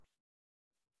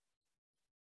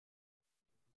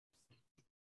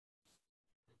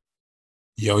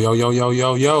Yo, yo, yo, yo,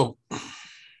 yo, yo.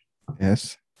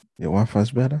 Yes. Your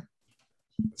Wi-Fi's better?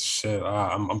 Shit,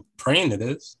 I'm praying it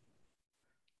is.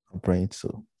 I'm praying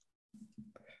too.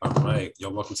 All right. Yo,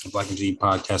 welcome to the Black and G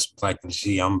podcast. Black and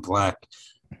G. I'm Black.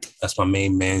 That's my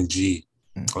main man, G.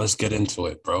 Mm. Let's get into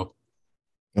it, bro.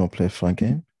 You want to play a fun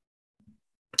game?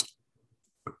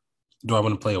 Do I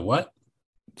want to play a what?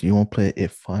 Do you want to play a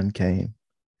fun game?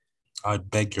 I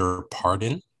beg your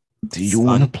pardon. Do you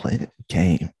want to Fun? play a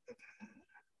game?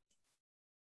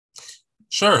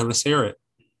 Sure, let's hear it.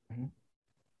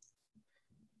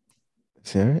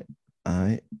 Sarah,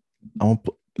 I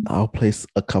I'll place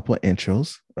a couple of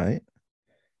intros, right?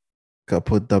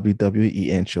 Couple of WWE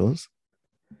intros.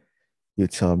 You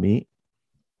tell me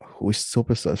which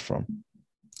superstars from.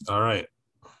 All right.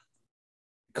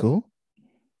 Cool?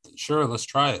 Sure, let's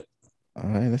try it. All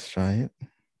right, let's try it.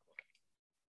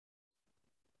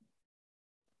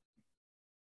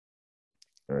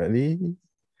 Ready?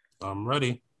 I'm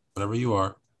ready. Whenever you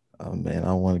are. Oh man,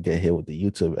 I want to get hit with the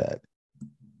YouTube ad.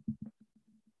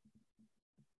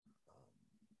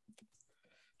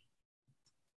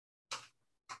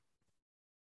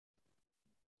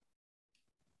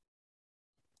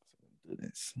 Do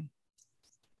this.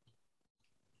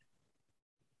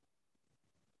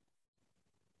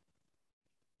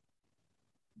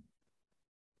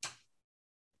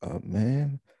 Oh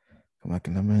man, come on,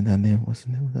 can I remember that name? What's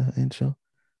the name of that intro?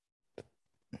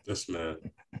 This man.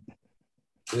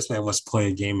 This man wants to play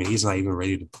a game and he's not even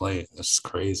ready to play it. That's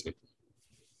crazy.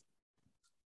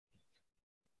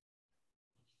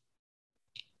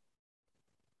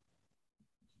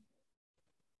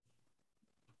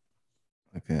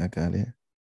 Okay, I got it.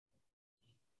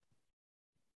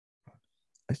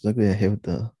 I still get hit with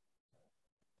the.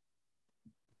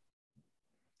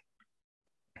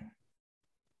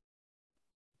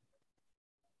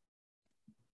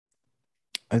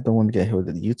 I don't want to get hit with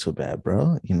the YouTube ad,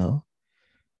 bro. You know,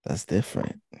 that's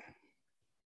different.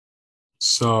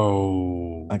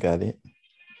 So I got it.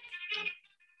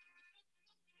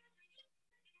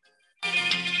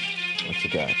 What you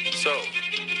got? So,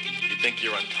 you think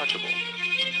you're untouchable?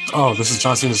 oh, this is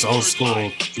John Cena's old school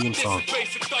theme song.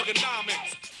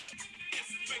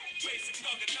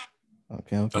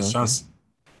 Okay. That's Johnson.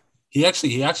 He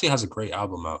actually has a great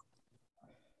album out.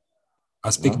 I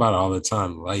speak No? about it all the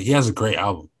time. Like he has a great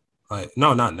album. Like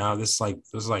no, not now. This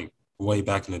is like way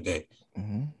back in the day.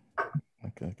 Mm-hmm.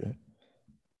 Okay.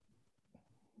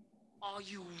 Are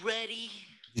you ready?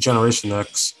 Generation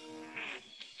X.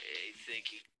 Hey,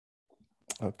 thank you.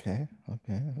 Okay.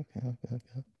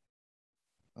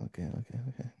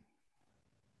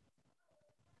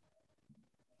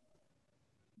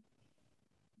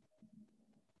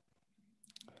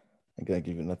 I gotta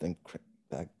give you nothing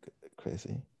that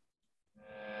crazy.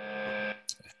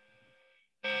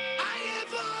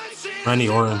 Randy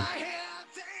Orton.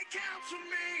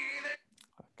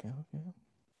 Okay.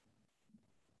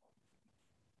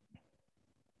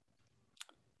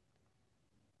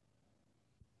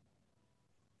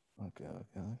 Okay.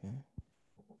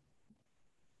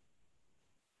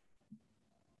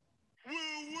 Woo,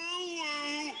 woo,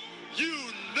 woo. You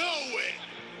know it.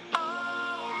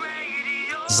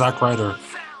 Zack Ryder.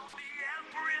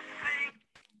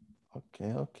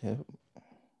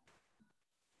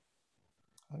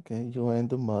 Okay, you are in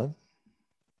the mud.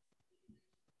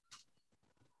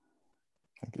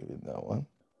 I'll give you that one.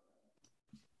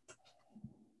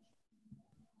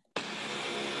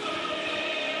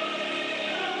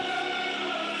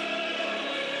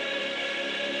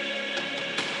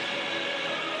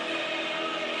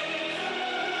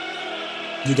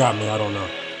 You got me. I don't know.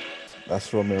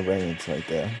 That's Roman Reigns right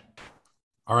there.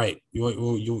 All right. You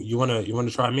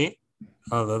wanna try me?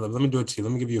 Let me do it to you.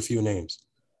 Let me give you a few names.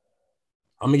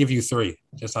 I'm gonna give you three,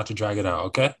 just not to drag it out.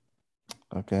 Okay.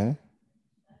 Okay.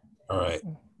 All right.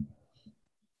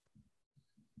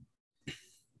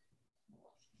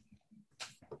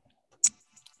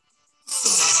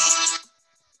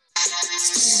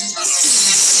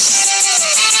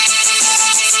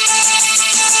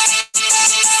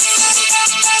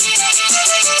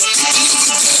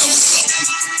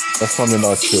 That's probably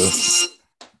not true.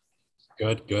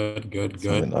 Good.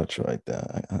 Probably not true right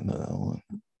there. I know that one.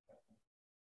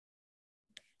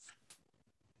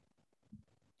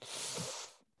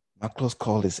 My close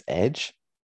call is Edge.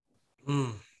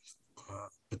 Batista.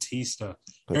 Batista.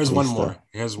 Here's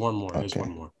one more. Okay.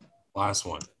 Last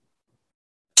one.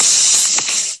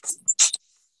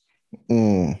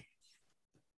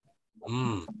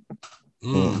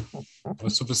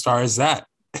 What superstar is that?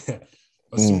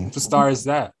 Superstar is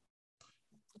that?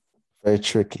 Very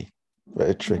tricky.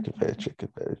 It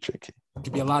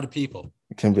could be a lot of people.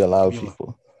 It can be a lot of Could be a,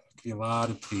 people. could be a lot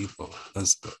of people.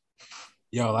 That's good.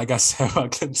 Yo, like I said,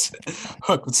 welcome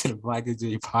to the Black and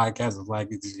G podcast of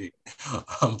Black and G.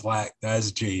 I'm Black,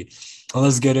 that's G. Well,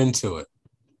 let's get into it.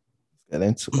 Get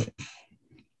into it.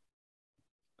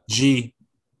 G,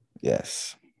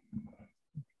 Yes.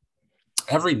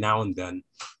 every now and then,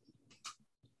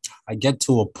 I get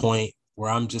to a point where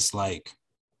I'm just like,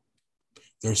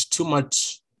 there's too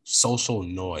much social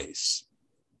noise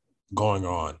going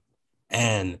on.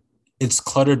 And it's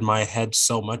cluttered my head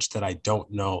so much that I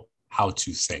don't know how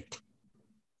to think.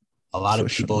 A lot of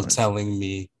Social people noise. telling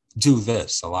me, do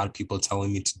this. A lot of people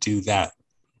telling me to do that.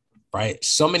 Right?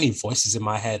 So many voices in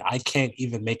my head, I can't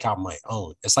even make out my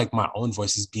own. It's like my own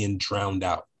voice is being drowned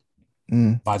out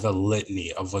by the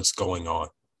litany of what's going on.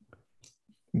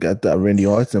 Got that Randy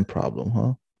Orton problem,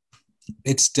 huh?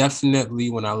 It's definitely,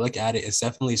 when I look at it, it's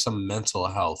definitely some mental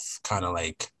health kind of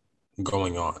like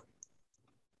going on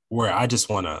where I just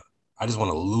want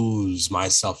to lose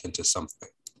myself into something.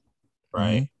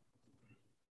 Right?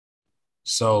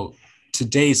 So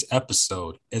today's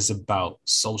episode is about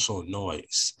social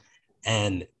noise.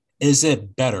 And is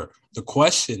it better? The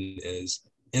question is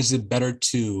it better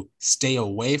to stay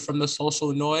away from the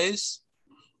social noise,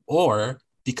 or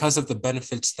because of the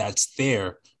benefits that's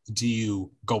there, do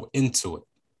you go into it?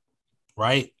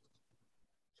 Right?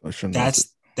 Social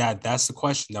noise. That's the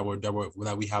question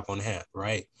that we have on hand,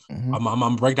 right? Mhm.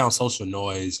 I'm break down social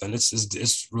noise, and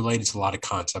it's related to a lot of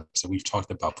concepts that we've talked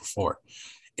about before.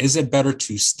 Is it better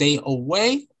to stay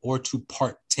away or to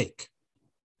partake?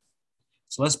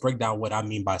 So let's break down what I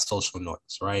mean by social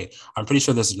noise, right? I'm pretty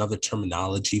sure there's another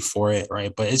terminology for it,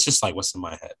 right? But it's just like what's in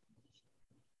my head.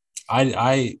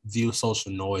 I view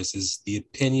social noise as the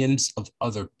opinions of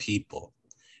other people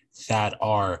that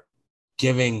are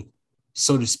giving,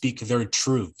 so to speak, their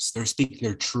truths. They're speaking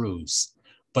their truths,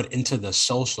 but into the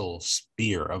social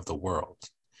sphere of the world.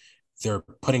 They're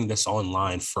putting this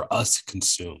online for us to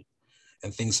consume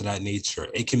and things of that nature.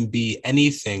 It can be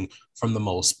anything from the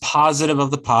most positive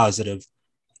of the positive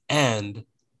and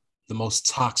the most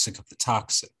toxic of the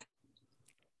toxic.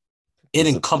 It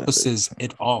encompasses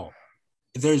it all.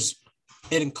 It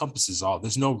encompasses all.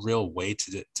 There's no real way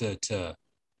to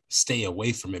stay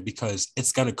away from it because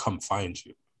it's gonna come find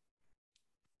you.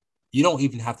 You don't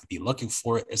even have to be looking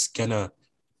for it. It's gonna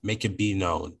make it be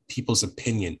known. People's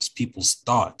opinions, people's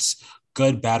thoughts,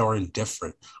 good, bad, or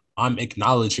indifferent. I'm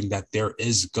acknowledging that there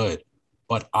is good,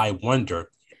 but I wonder,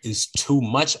 is too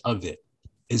much of it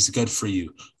is good for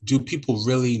you? Do people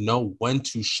really know when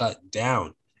to shut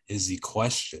down is the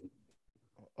question.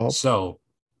 So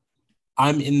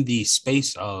I'm in the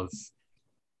space of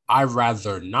I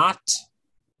rather not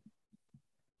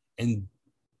and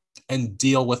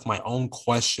deal with my own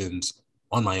questions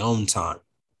on my own time.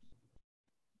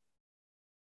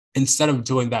 Instead of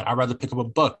doing that, I'd rather pick up a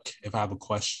book if I have a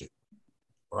question,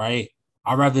 right?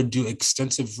 I'd rather do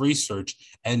extensive research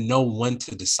and know when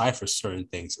to decipher certain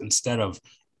things instead of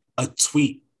a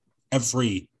tweet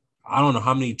every, I don't know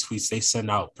how many tweets they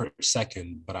send out per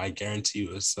second, but I guarantee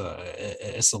you it's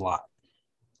a lot.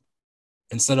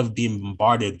 Instead of being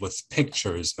bombarded with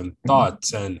pictures and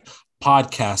thoughts and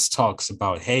podcast talks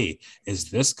about, hey, is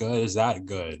this good? Is that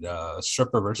good?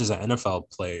 Stripper versus an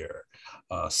NFL player,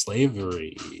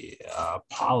 slavery,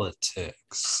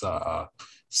 politics,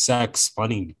 sex,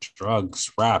 money, drugs,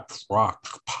 rap,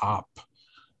 rock, pop,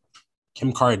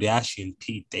 Kim Kardashian,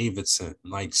 Pete Davidson,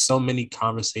 like so many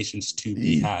conversations to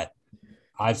be had.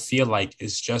 I feel like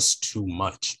it's just too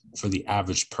much for the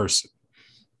average person.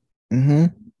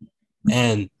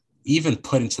 And even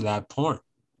put into that porn,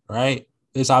 right?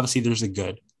 There's a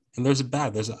good and there's a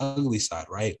bad, there's an ugly side,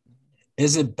 right?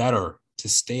 Is it better to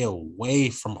stay away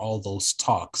from all those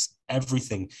talks,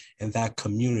 everything in that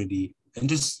community, and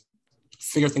just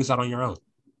figure things out on your own?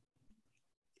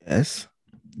 Yes,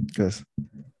 because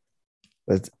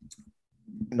let's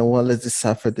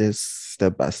decipher this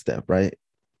step by step, right?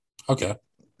 Okay.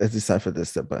 Let's decipher this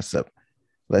step by step.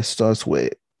 Let's start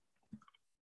with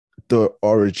the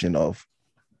origin of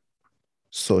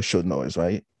social noise,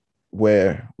 right?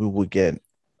 Where we will get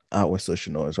our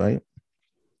social noise, right?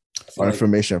 Or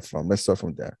information from. Let's start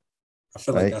from there. I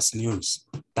feel like that's news.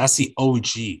 That's the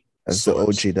OG. That's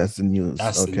source. The OG. That's the news.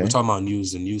 We're talking about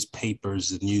news, the newspapers,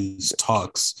 the news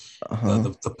talks,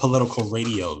 the political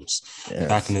radios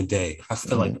back in the day. I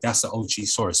feel like that's the OG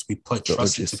source. We put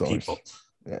trust into people.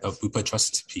 Yes. We put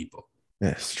trust into people.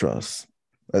 Yes, trust.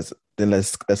 Let's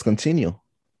continue.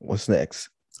 What's next?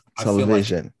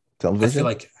 Television. I feel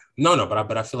like no,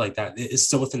 but I feel like that it's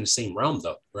still within the same realm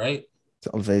though, right?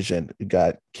 television, you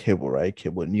got cable, right?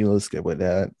 Cable news, cable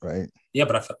that, right? Yeah,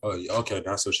 but okay,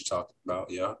 that's what you're talking about.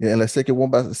 Yeah. Yeah, let's take it one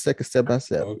by second, step by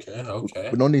step. Okay.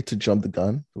 We don't need to jump the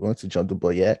gun. We want to jump the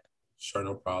boat yet. Sure,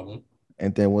 no problem.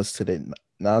 And then what's today?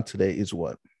 Now today is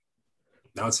what?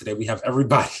 Now today we have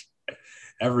everybody.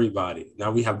 Everybody.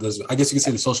 Now we have those. I guess you can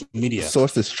say the social media.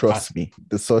 Sources trust me.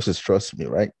 The sources trust me,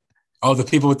 right? Oh, the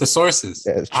people with the sources.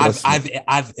 Yeah,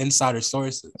 I've insider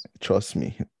sources. Trust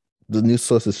me. The news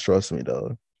sources trust me,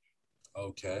 though.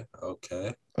 Okay.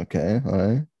 Okay, all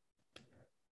right.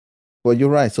 Well, you're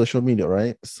right. Social media,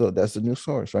 right? So that's the new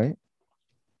source, right?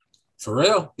 For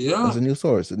real? Yeah. That's a new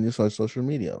source. The new source, social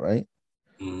media, right?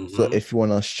 Mm-hmm. So if you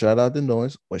want to shut out the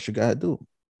noise, what you gotta do?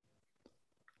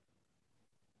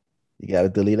 You gotta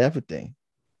delete everything.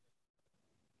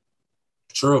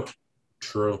 True.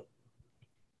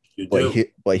 You do.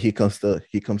 But here comes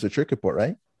the tricky part,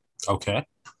 right? Okay.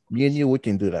 Me and you, we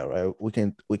can do that, right? We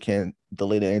can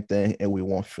delete anything and we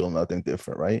won't feel nothing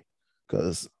different, right?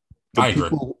 Because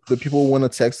the people want to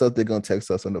text us, they're gonna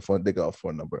text us on the phone, they got a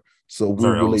phone number. So we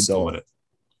Very really don't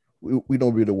we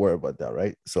don't really worry about that,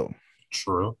 right? So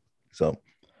true. So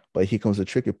but here comes the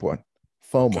tricky part.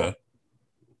 FOMO. Okay.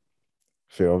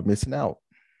 Fear of missing out.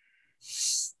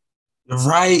 You're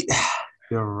right.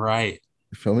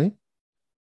 You feel me?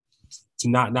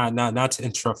 Not to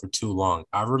interrupt for too long.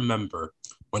 I remember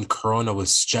when Corona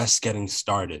was just getting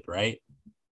started, right?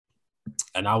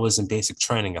 And I was in basic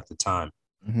training at the time.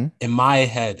 Mm-hmm. In my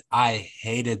head, I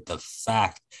hated the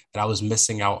fact that I was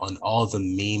missing out on all the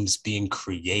memes being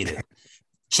created.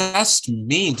 Just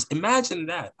memes. Imagine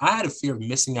that. I had a fear of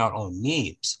missing out on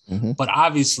memes. Mm-hmm. But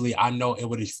obviously, I know it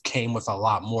would have came with a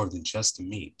lot more than just the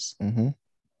memes. Mm-hmm.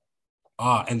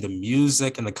 And the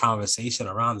music and the conversation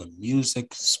around the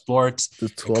music, sports, the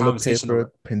toilet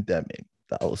paper pandemic.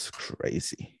 That was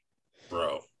crazy,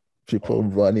 bro. People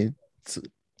running to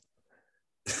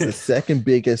the second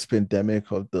biggest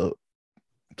pandemic of the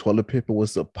toilet paper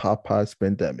was the Popeyes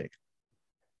pandemic.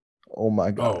 Oh my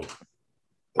God.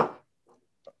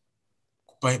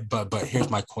 But here's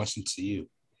my question to you.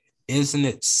 Isn't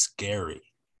it scary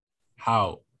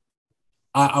how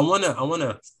I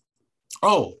wanna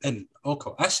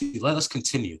actually let us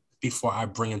continue before I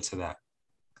bring into that.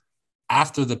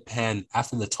 After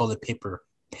the toilet paper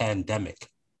pandemic,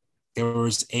 there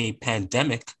was a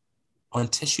pandemic on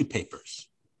tissue papers.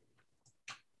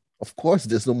 Of course,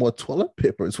 there's no more toilet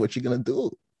papers. What you gonna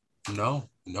do? No,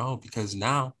 because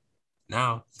now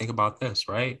think about this,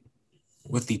 right?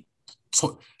 With the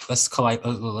let's call it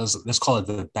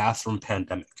the bathroom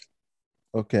pandemic.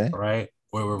 Okay. All right.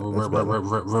 We're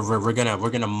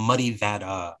gonna muddy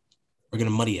that. We're gonna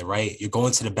muddy it, right? You're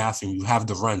going to the bathroom. You have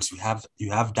the runs.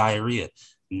 You have diarrhea.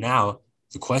 Now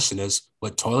the question is,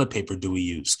 what toilet paper do we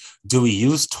use? Do we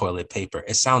use toilet paper?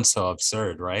 It sounds so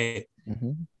absurd, right?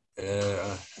 Mm-hmm.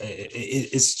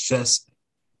 It's just,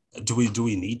 do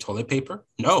we need toilet paper?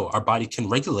 No, our body can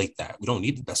regulate that. We don't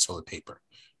need the best toilet paper.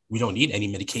 We don't need any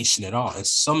medication at all. And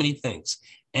so many things.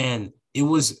 And it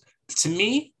was, to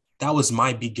me, that was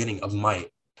my beginning of my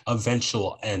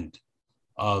eventual end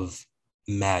of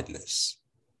madness,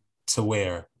 to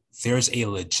where there's a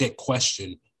legit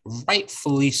question,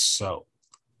 rightfully so,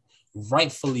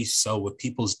 with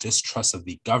people's distrust of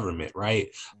the government, right?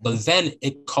 But then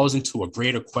it calls into a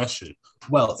greater question.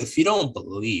 Well, if you don't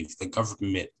believe the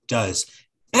government does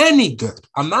any good,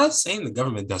 I'm not saying the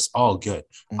government does all good.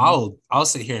 Mm-hmm. I'll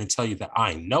sit here and tell you that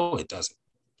I know it doesn't.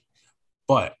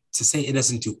 But to say it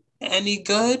doesn't do any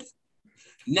good,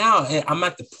 now I'm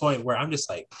at the point where I'm just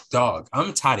like, dog,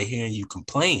 I'm tired of hearing you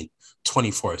complain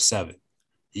 24/7.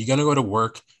 You're going to go to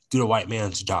work, do the white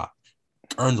man's job,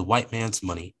 earn the white man's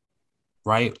money,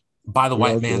 right? Buy the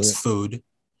white man's food,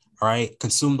 all right?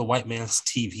 Consume the white man's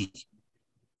TV,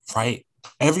 right?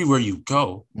 Everywhere you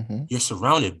go, you're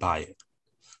surrounded by it.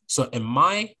 So in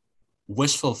my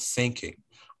wishful thinking,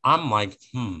 I'm like,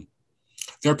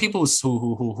 there are people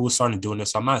who are starting doing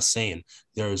this. I'm not saying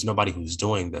there is nobody who's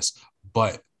doing this,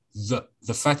 but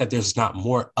the fact that there's not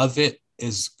more of it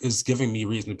is giving me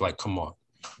reason to be like, come on.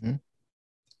 Mm-hmm.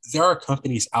 There are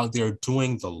companies out there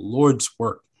doing the Lord's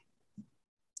work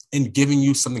and giving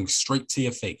you something straight to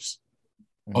your face.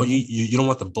 Mm-hmm. Oh, you don't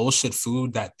want the bullshit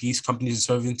food that these companies and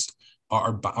servants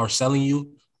are selling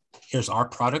you? Here's our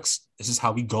products. This is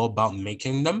how we go about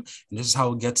making them, and this is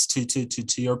how it gets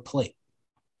to your plate,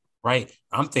 right?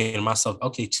 I'm thinking to myself,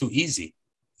 okay, too easy.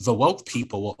 The woke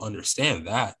people will understand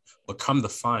that, but come to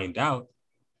find out,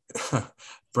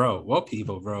 woke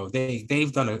people,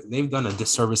 they've done a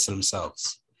disservice to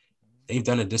themselves. They've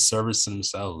done a disservice to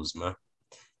themselves, man.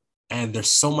 And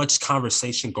there's so much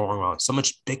conversation going on, so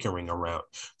much bickering around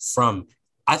from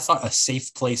I thought a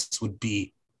safe place would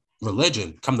be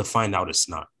religion. Come to find out it's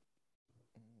not.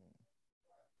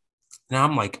 Now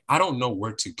I'm like, I don't know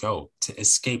where to go to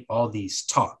escape all these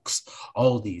talks,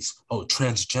 all these,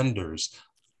 transgenders,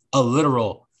 a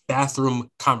literal bathroom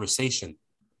conversation.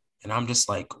 And I'm just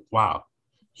like, wow.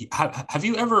 Have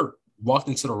you ever walked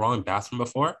into the wrong bathroom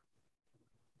before?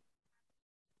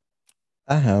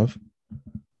 I have.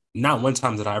 Not one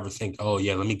time did I ever think, oh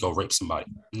yeah, let me go rape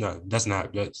somebody. No, it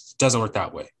doesn't work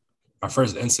that way. My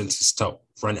first instinct is to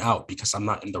run out because I'm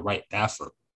not in the right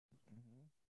bathroom.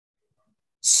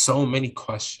 So many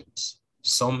questions,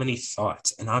 so many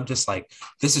thoughts. And I'm just like,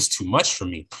 this is too much for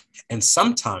me. And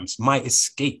sometimes my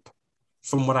escape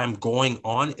from what I'm going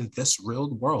on in this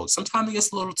real world, sometimes it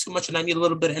gets a little too much and I need a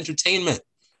little bit of entertainment.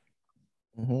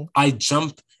 Mm-hmm. I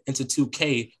jump into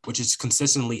 2K, which is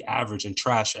consistently average and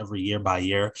trash every year by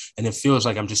year. And it feels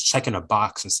like I'm just checking a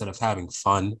box instead of having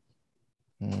fun.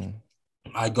 Mm.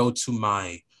 I go to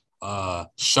my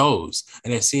shows,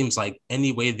 and it seems like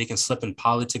any way they can slip in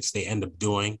politics, they end up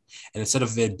doing. And instead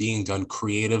of it being done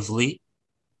creatively,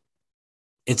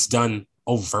 it's done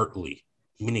overtly,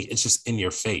 meaning it's just in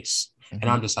your face. Mm-hmm. And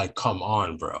I'm just like, come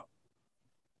on, bro.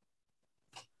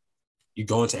 You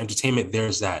go into entertainment,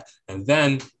 there's that. And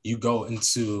then you go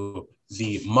into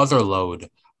the mother load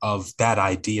of bad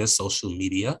ideas, social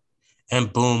media,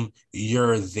 and boom,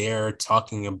 you're there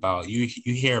talking about, you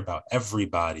hear about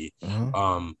everybody,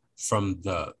 from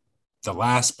the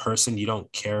last person you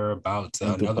don't care about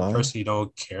to another person you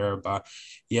don't care about.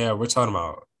 Yeah, we're talking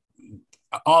about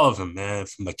all of them, man,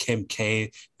 from the Kim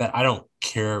K that I don't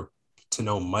care to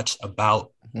know much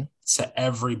about to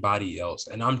everybody else.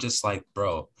 And I'm just like,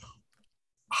 bro,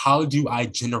 how do I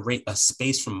generate a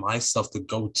space for myself to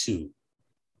go to?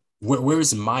 Where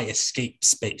is my escape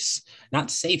space?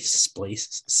 Not safe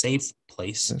place, safe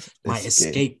place. My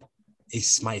escape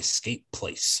is my escape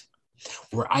place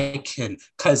where I can,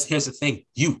 because here's the thing,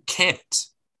 you can't.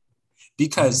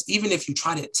 Because even if you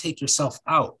try to take yourself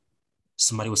out,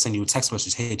 somebody will send you a text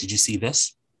message, hey, did you see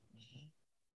this?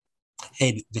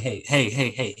 Hey,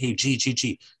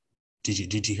 G,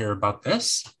 did you hear about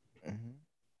this?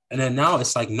 And then now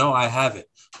it's like, no, I haven't.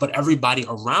 But everybody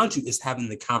around you is having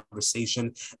the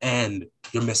conversation and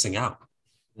you're missing out.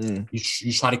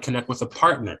 You try to connect with a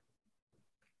partner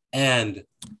and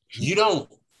you don't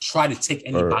try to take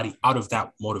anybody out of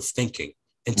that mode of thinking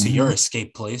into your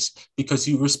escape place because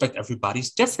you respect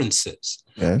everybody's differences.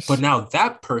 Yes. But now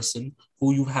that person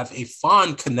who you have a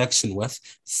fond connection with,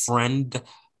 friend,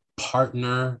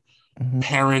 partner,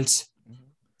 parent,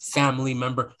 family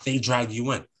member, they drag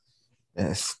you in.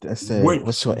 Yes, that's it.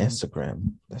 What's your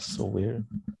Instagram? That's so weird.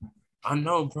 I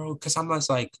know, bro, because I'm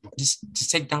like, just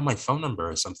take down my phone number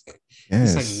or something.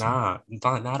 Yes. He's like, nah,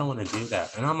 I don't want to do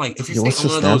that. And I'm like, if you think what's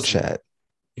I'm your one of Snapchat? those,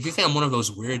 if you think I'm one of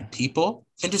those weird people,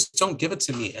 then just don't give it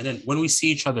to me. And then when we see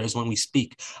each other is when we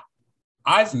speak.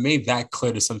 I've made that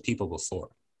clear to some people before.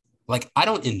 Like, I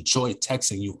don't enjoy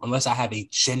texting you unless I have a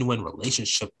genuine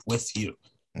relationship with you.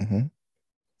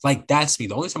 Like, that's me.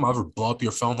 The only time I ever blow up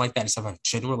your phone like that is if I have a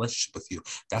genuine relationship with you.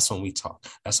 That's when we talk.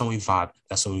 That's when we vibe.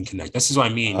 That's when we connect. This is why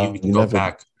me and you, we can go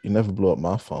back. You never blew up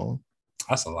my phone.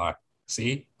 That's a lie.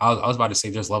 See? I was about to say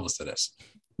there's levels to this.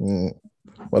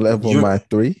 What level am I?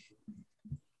 3?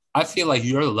 I feel like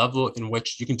your level in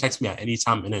which you can text me at any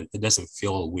time and it doesn't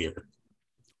feel weird.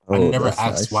 Oh, I never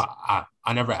asked nice. why.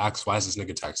 I never asked why is this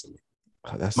nigga texting me.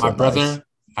 Oh, that's my so brother, nice.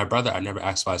 my brother. I never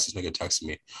asked why is this nigga texting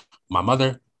me. My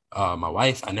mother, my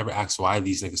wife. I never asked why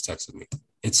these niggas texted me.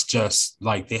 It's just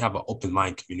like they have an open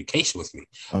mind communication with me.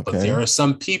 Okay. But there are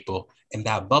some people in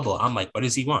that bubble. I'm like, what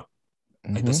does he want?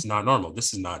 Like, this is not normal.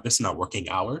 This is not working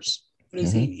hours. What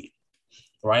does he need?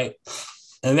 Right?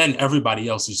 And then everybody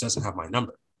else just doesn't have my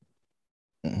number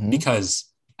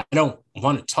because I don't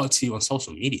want to talk to you on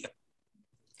social media.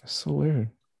 That's so weird.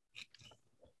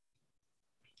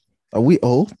 Are we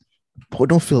old? Boy,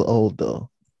 don't feel old though.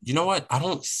 You know what? I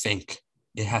don't think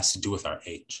it has to do with our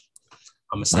age.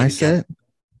 I'm gonna say mindset.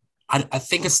 I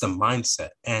think it's the mindset,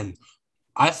 and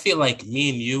I feel like me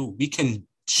and you, we can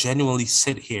genuinely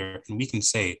sit here and we can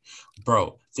say,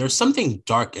 bro, there's something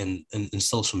dark in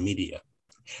social media.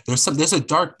 There's a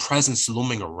dark presence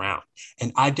looming around,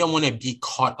 and I don't want to be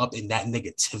caught up in that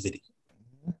negativity.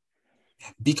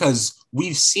 Because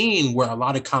we've seen where a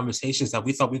lot of conversations that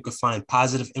we thought we could find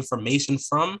positive information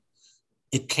from,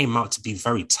 it came out to be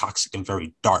very toxic and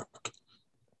very dark.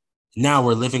 Now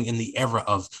we're living in the era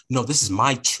of, no, this is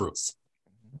my truth.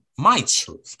 My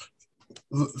truth.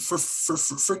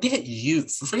 Forget you,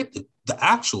 forget the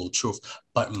actual truth,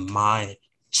 but my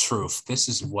truth. This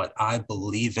is what I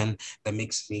believe in that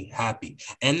makes me happy.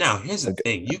 And now here's the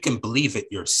thing. You can believe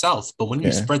it yourself, but when you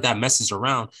Yeah. spread that message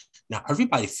around, now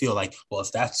everybody feel like, well,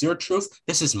 if that's your truth,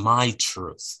 this is my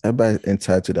truth. Everybody's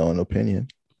entitled to their own opinion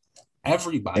and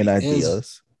Everybody is,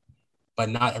 ideas. but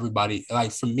not everybody.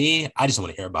 Like for me, I just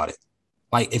want to hear about it.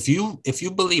 Like if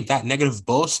you believe that negative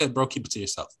bullshit, bro, keep it to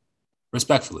yourself.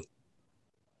 Respectfully.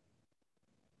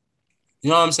 You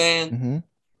know what I'm saying? Mm-hmm.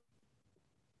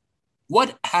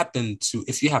 What happened to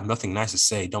if you have nothing nice to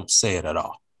say, don't say it at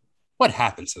all? What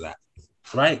happened to that?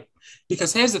 Right?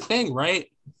 Because here's the thing,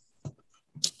 right?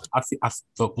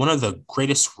 One of the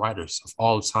greatest writers of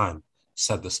all time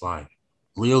said this line: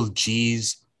 real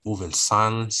G's move in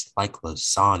silence like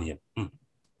lasagna.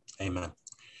 Amen.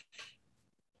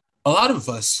 A lot of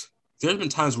us, there's been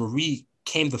times where we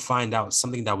came to find out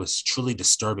something that was truly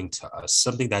disturbing to us,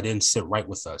 something that didn't sit right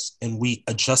with us, and we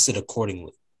adjusted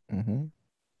accordingly. Mm-hmm.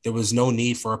 There was no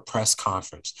need for a press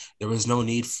conference. There was no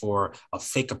need for a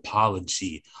fake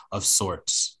apology of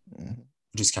sorts. Mm-hmm.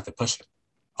 We just kept it pushing.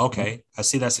 Okay, I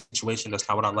see that situation. That's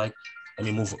not what I like. Let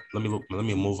me move. Let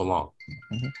me move along.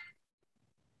 Mm-hmm.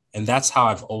 And that's how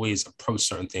I've always approached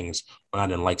certain things when I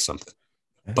didn't like something.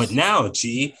 Yes. But now,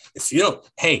 G, if you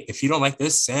don't like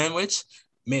this sandwich,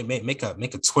 make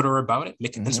a Twitter about it,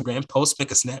 make an Instagram post,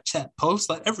 make a Snapchat post,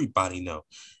 let everybody know.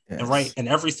 Yes. And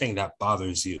everything that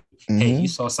bothers you. Mm-hmm. Hey, you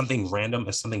saw something random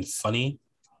or something funny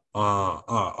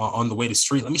on the way to the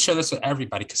street. Let me share this with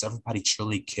everybody because everybody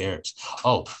truly cares.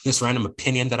 Oh, this random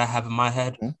opinion that I have in my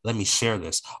head, let me share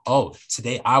this. Oh,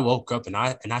 today I woke up and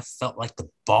I felt like the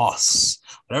boss,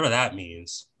 whatever that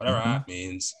means,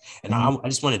 and I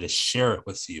just wanted to share it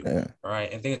with you. Yeah. All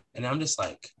right. And I'm just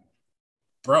like,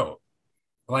 bro,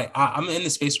 like I'm in the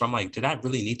space where I'm like, did that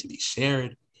really need to be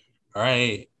shared? All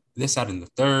right. This, that, and the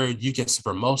third, you get super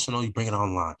emotional, you bring it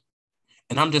online.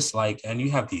 And I'm just like, and you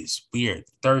have these weird,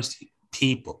 thirsty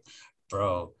people,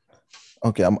 bro.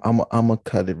 Okay, I'm gonna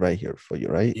cut it right here for you,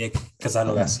 right? Yeah, because I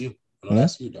know that's you. I know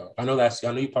that's you, dog. I know that's you.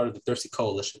 I know you're part of the Thirsty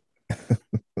Coalition.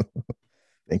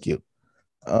 Thank you.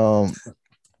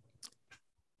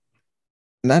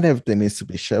 Not everything needs to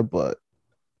be shared, but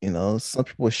some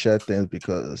people share things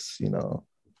because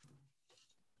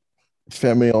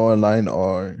family online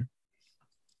or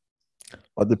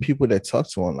the people that talk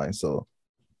to online. So,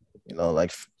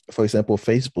 like for example,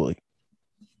 Facebook.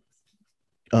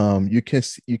 You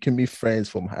can be friends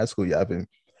from high school you haven't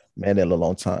met in a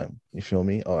long time. You feel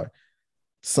me? Or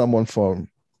someone from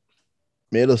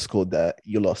middle school that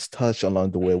you lost touch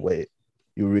along the way where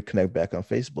you reconnect back on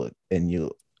Facebook and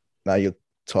now you're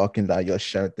talking, now you're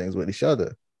sharing things with each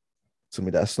other. To me,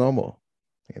 that's normal,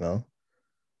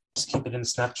 Just keep it in the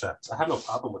Snapchat. I have no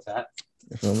problem with that.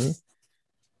 You feel me?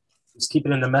 Just keep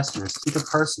it in the messages. Keep it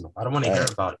personal. I don't want to hear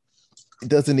about it. It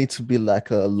doesn't need to be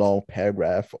like a long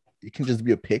paragraph. It can just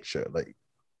be a picture, like,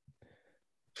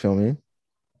 feel me?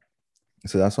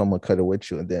 So that's why I'm gonna cut it with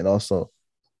you. And then also,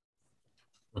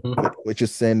 what you're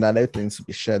saying, not everything needs to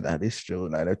be shared. That is true.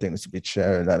 Not everything needs to be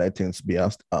shared. Not everything needs to be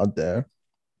out there,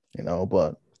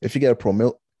 But if you get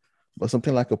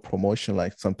something like a promotion,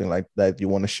 like something like that, you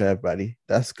want to share everybody,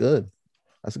 that's good.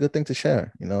 That's a good thing to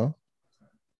share, You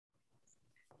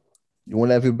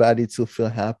want everybody to feel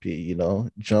happy,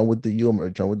 Join with the humor,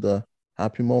 join with the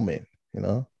happy moment,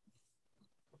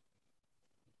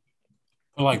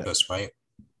 I like this, right?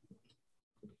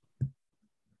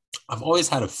 I've always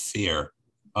had a fear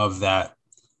of that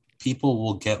people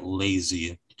will get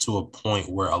lazy to a point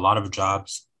where a lot of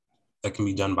jobs that can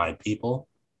be done by people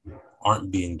aren't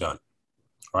being done,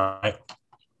 right?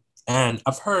 And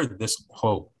I've heard this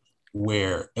quote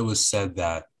where it was said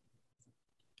that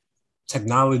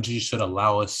technology should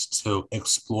allow us to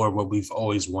explore what we've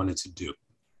always wanted to do,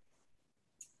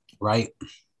 right?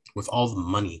 With all the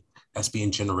money that's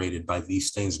being generated by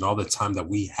these things and all the time that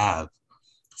we have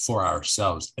for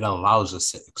ourselves, it allows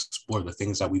us to explore the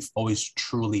things that we've always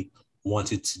truly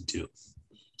wanted to do.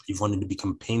 You've wanted to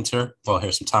become a painter? Well,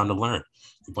 here's some time to learn.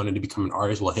 You wanted to become an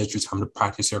artist? Well, here's your time to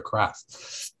practice your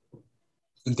craft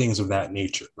and things of that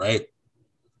nature, right?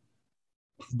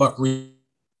 But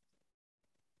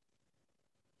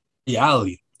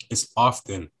reality is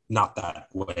often not that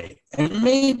way. And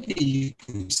maybe you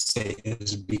can say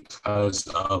it's because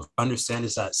of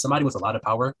understanding that somebody with a lot of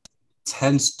power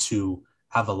tends to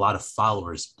have a lot of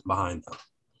followers behind them,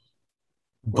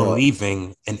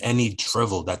 believing in any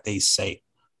drivel that they say,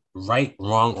 right,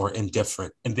 wrong, or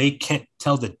indifferent. And they can't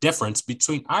tell the difference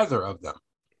between either of them.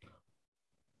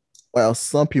 Well,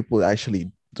 some people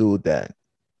actually do that.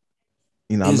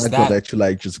 I'm not going to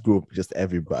let you just group just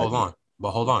everybody. Hold on.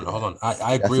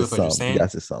 I agree with what you're saying.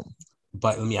 Yes, it's some.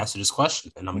 But let me ask you this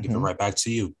question, and I'm gonna give it Mhm. right back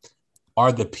to you.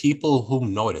 Are the people who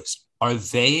notice, are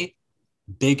they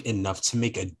big enough to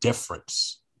make a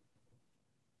difference?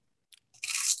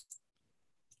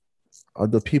 Are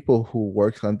the people who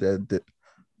work on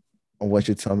on what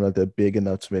you tell me, are they big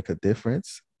enough to make a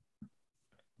difference?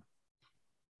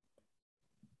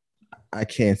 I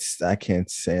can't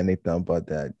say anything about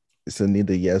that. It's a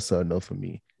neither yes or no for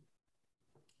me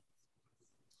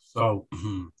So,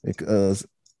 because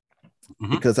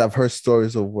mhm, because I've heard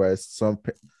stories of where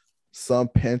some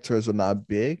painters are not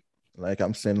big. Like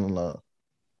I'm saying on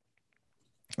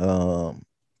a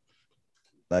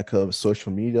like a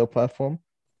social media platform,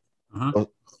 mhm.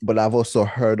 but I've also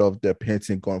heard of their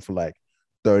painting going for like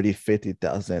 30,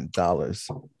 $50,000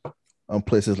 on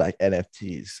places like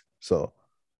NFTs. So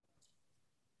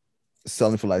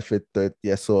selling for like 50, 30,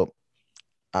 yeah. So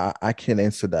I can't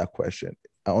answer that question.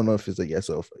 I don't know if it's a yes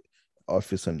or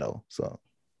if it's a no. So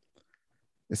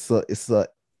it's a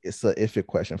iffy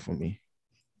question for me.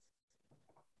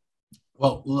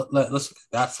 Well, let's look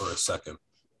at that for a second.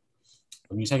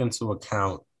 When you take into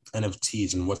account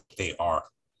NFTs and what they are,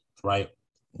 right?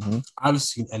 Mhm. I've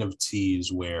seen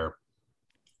NFTs where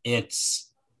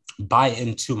it's buy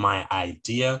into my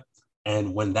idea,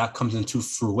 and when that comes into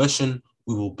fruition,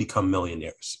 we will become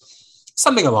millionaires.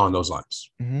 Something along those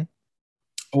lines. Mhm.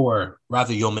 Or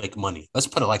rather, you'll make money. Let's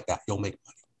put it like that. You'll make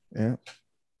money. Yeah.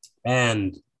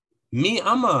 And me,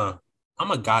 I'm a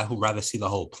guy who rather see the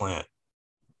whole plan,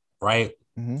 right?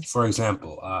 Mhm. For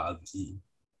example,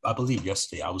 I believe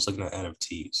yesterday I was looking at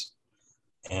NFTs,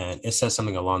 and it says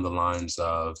something along the lines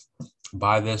of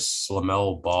buy this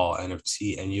LaMelo Ball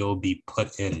NFT and you'll be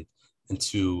put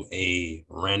into a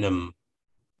random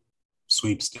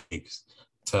sweepstakes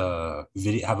to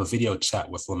have a video chat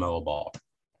with LaMelo Ball.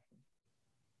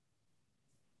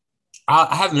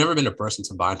 I have never been a person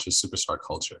to buy into superstar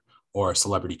culture or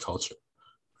celebrity culture,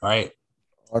 right?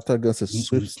 I thought this is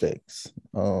sweepstakes.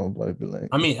 What I be like.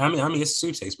 I mean, it's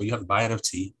sweepstakes, but you have to buy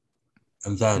NFT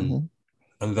and then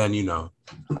Mhm.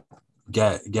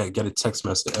 get a text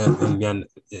message and then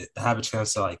have a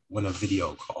chance to like win a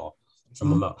video call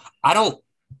from a Mhm. Mel. I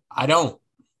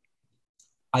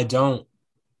don't.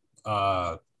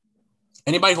 Uh,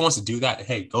 anybody who wants to do that,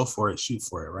 hey, go for it, shoot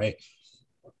for it, right?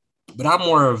 But I'm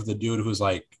more of the dude who's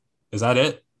like, is that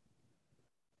it?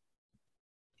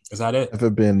 Is that it? Ever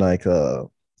been like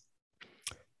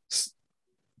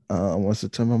what's the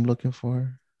term I'm looking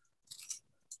for?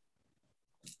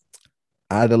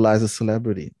 Idolize a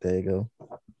celebrity. There you go.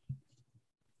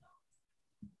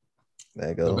 There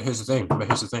you No, but go. here's the thing.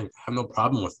 I have no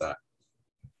problem with that.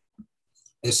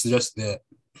 It's just that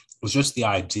it's just the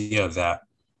idea that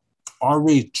are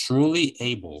we truly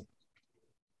able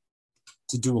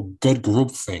to do a good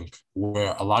group think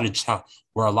where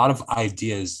where a lot of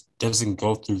ideas doesn't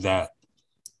go through that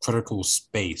critical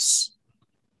space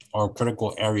or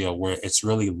critical area where it's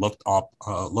really looked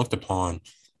upon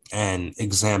and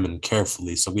examined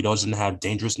carefully, so we don't have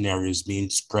dangerous narratives being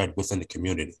spread within the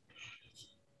community.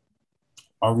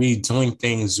 Are we doing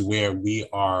things where we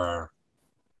are,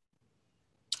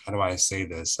 how do I say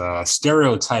this,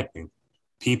 stereotyping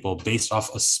people based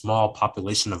off a small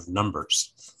population of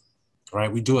numbers,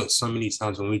 right? We do it so many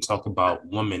times when we talk about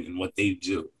women and what they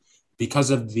do because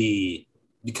of the,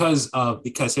 because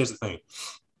here's the thing,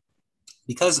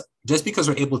 because just because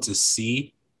we're able to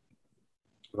see,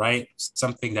 right,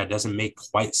 something that doesn't make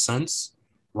quite sense,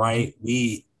 Mhm. right,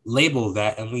 we label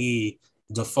that and we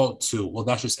default to, well,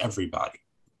 that's just everybody.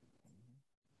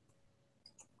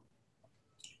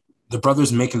 The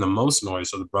brothers making the most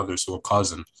noise are the brothers who are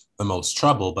causing the most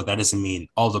trouble, but that doesn't mean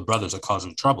all the brothers are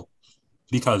causing trouble,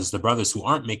 because the brothers who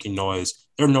aren't making noise,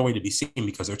 they're nowhere to be seen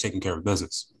because they're taking care of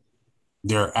business.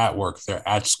 They're at work, they're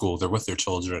at school, they're with their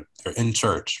children, they're in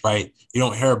church, right? You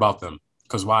don't hear about them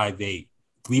because why? They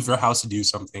leave their house to do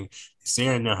something, they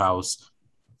stay in their house,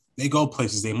 they go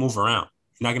places, they move around.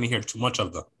 You're not going to hear too much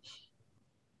of them.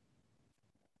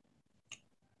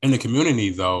 In the community,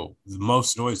 though, the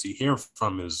most noise you hear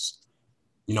from is,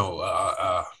 you know,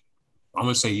 I'm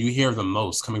going to say you hear the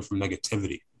most coming from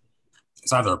negativity.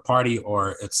 It's either a party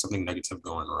or it's something negative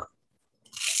going on.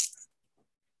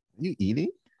 You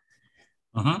eating?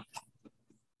 Mm-hmm.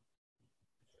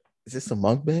 Is this a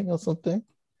mukbang or something?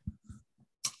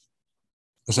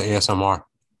 It's an ASMR.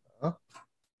 Huh?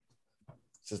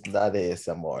 It's just not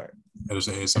ASMR. It's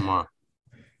an ASMR.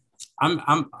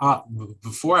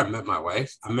 Before I met my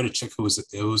wife, I met a chick who was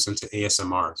into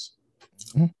ASMRs.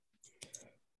 Mhm.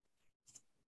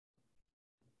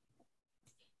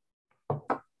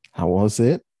 How was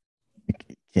it?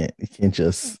 You can't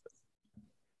just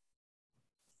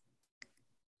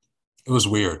It was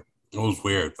weird. It was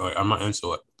weird. Like, I'm not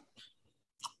into it.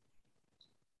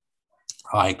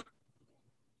 Like,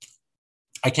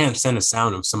 I can't stand the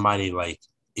sound of somebody like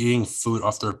eating food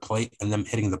off their plate and them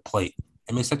hitting the plate.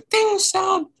 It makes a ding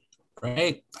sound,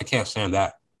 right? I can't stand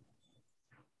that.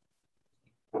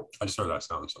 I just heard that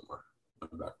sound somewhere in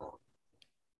the background.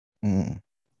 Mm.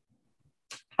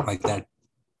 Like that,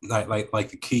 like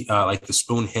the key, like the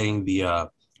spoon hitting the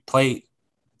plate.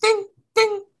 Ding,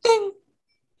 ding, ding.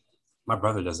 My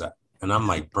brother does that. And I'm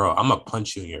like, bro, I'm gonna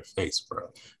punch you in your face, bro,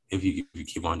 if you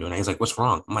keep on doing it. He's like, what's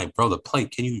wrong? I'm like, bro, the plate,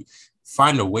 can you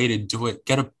find a way to do it?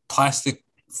 Get a plastic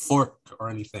fork or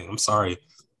anything. I'm sorry.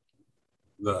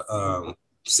 The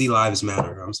sea lives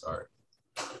matter. I'm sorry.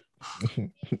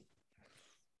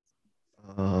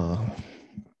 uh,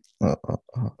 uh, uh,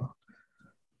 uh.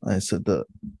 And so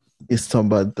it's talking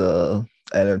about the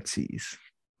NFTs.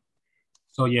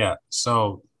 So yeah,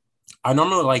 so I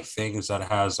normally like things that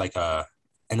has like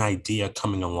an idea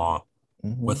coming along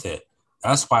Mhm. with it.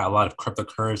 That's why a lot of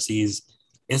cryptocurrencies,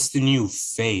 it's the new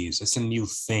phase, it's a new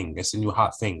thing, it's a new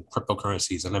hot thing.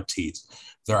 Cryptocurrencies, NFTs,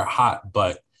 they're hot,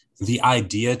 but the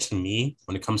idea to me,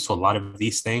 when it comes to a lot of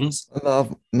these things,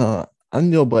 No, no, I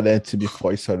knew about NFT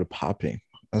before it started popping.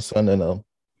 That's when I know.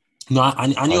 no, I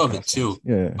knew of it Podcast too.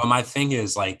 Yeah. But my thing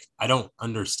is like, I don't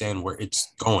understand where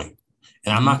it's going.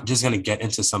 And I'm Mhm. not just going to get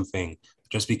into something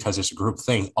just because it's a group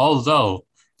thing. Although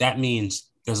that means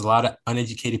there's a lot of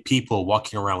uneducated people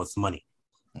walking around with money.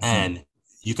 Mhm. And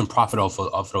you can profit off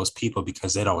of those people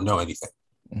because they don't know anything,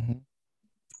 Mhm.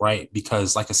 right?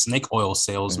 Because like a snake oil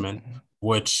salesman, Mhm.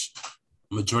 which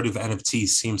majority of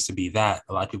NFTs seems to be that,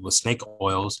 a lot of people with snake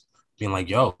oils being like,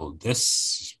 yo,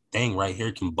 this thing right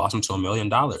here can blossom to $1 million.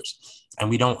 And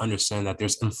we don't understand that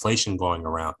there's inflation going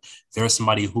around. There's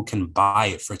somebody who can buy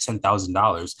it for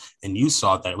 $10,000 and you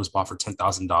saw that it was bought for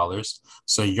 $10,000.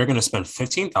 So you're going to spend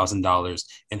 $15,000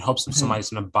 in hopes that Mhm. somebody's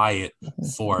going to buy it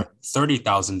for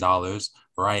 $30,000,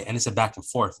 right? And it's a back and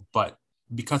forth. But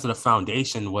because of the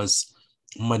foundation was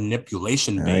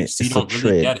manipulation All right. based, you It's a don't really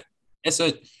trade. get it. It's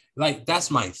a like that's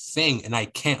my thing, and I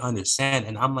can't understand.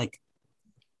 And I'm like,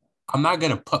 I'm not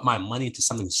gonna put my money into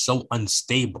something so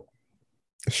unstable.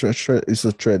 Sure. It's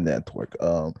a trade network.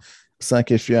 It's like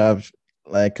if you have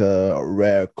like a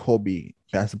rare Kobe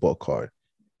basketball card,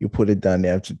 you put it down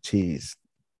there to tease,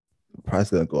 the price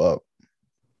is gonna go up.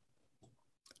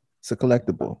 It's a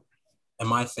collectible. And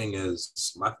my thing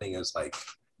is like,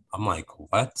 I'm like,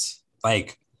 what?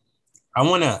 Like, I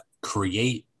want to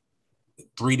create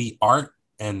 3D art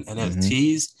and Mhm.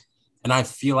 NFTs, and I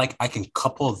feel like I can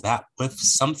couple that with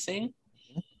something,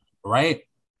 right?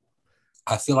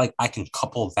 I feel like I can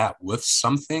couple that with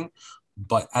something,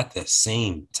 but at the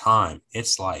same time,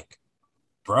 it's like,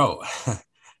 bro,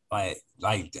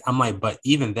 like I'm like, but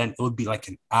even then, it would be like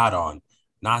an add-on,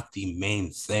 not the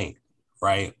main thing,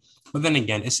 right? But then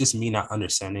again, it's just me not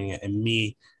understanding it and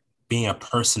me being a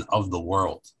person of the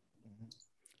world.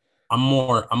 I'm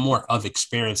more of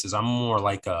experiences. I'm more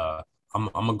like I'm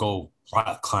gonna go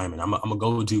rock climbing. I'm gonna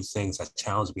go do things that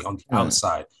challenge me on the Yeah.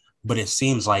 outside. But it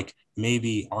seems like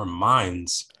maybe our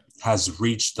minds has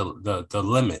reached the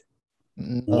limit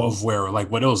No, of where like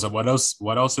what else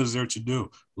is there to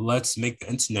do? Let's make the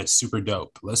internet super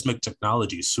dope. Let's make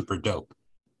technology super dope.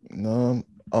 no,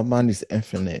 our mind is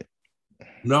infinite.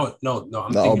 No, I'm No,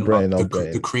 our thinking brain, about our the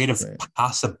brain, creative brain.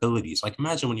 possibilities. Like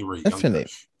imagine when you were younger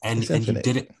Infinite. and It's you infinite.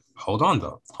 did it. Hold on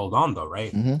though,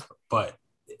 right? Mhm. But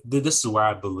this is where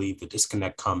I believe the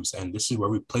disconnect comes, and this is where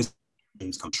replace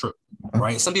things come true,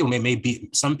 right? Some people may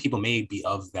be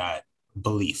of that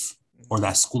belief or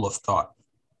that school of thought,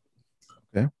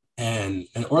 Okay. and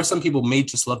or some people may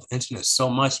just love the internet so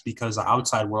much because the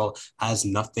outside world has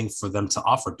nothing for them to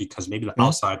offer because maybe the Okay.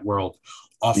 outside world Be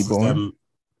offers born. them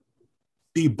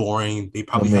be boring. They No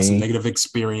probably have some me. negative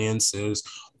experiences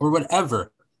or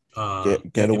whatever. Get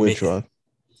It away may, drug.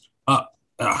 uh,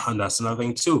 and that's another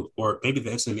thing too. Or maybe the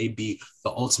internet may be the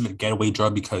ultimate getaway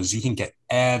drug because you can get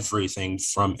everything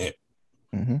from it.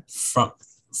 Mhm. From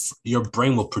your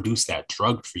brain will produce that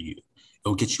drug for you.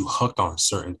 It'll get you hooked on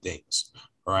certain things,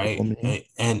 right?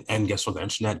 Dopamine. And guess what? The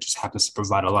internet just happens to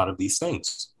provide a lot of these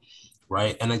things,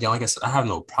 right? And again, like I said, I have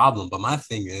no problem. But my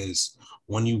thing is,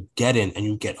 when you get in and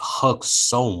you get hooked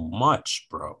so much,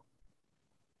 bro,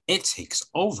 it takes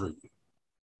over you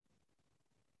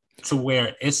to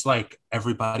where it's like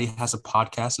everybody has a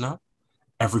podcast now.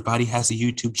 Everybody has a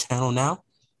YouTube channel now.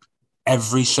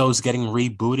 Every show's getting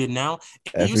rebooted now.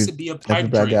 It used to Every be a pipe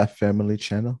everybody dream. got family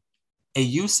channel. It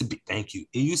used to be, thank you.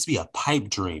 It used to be a pipe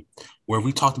dream where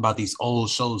we talked about these old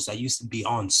shows that used to be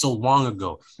on so long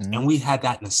ago. Mhm. And we had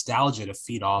that nostalgia to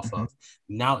feed off Mhm. of.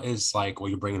 Now it's like, well,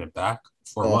 you're bringing it back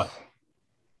for Oh, what?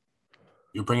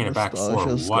 You're bringing it back for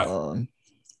Nostalgia's what? gone.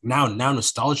 Now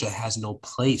nostalgia has no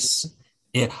place.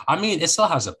 Yeah, I mean, it still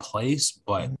has a place,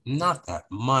 but Mhm. not that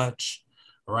much,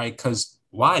 right? Because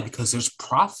why? Because there's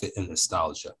profit in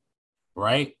nostalgia,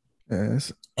 right?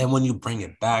 Yes. And when you bring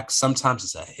it back, sometimes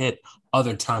it's a hit,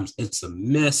 other times it's a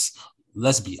miss.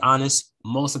 Let's be honest,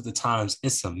 most of the times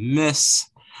it's a miss,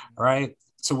 right?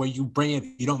 So where you bring it,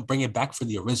 you don't bring it back for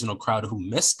the original crowd who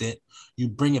missed it. You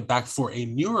bring it back for a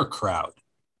newer crowd.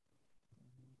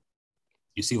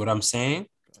 You see what I'm saying?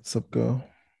 What's up, girl?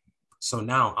 So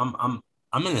now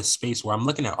I'm in a space where I'm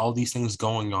looking at all these things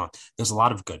going on. There's a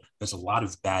lot of good, there's a lot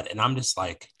of bad, and I'm just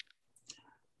like,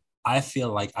 I feel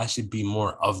like I should be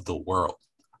more of the world.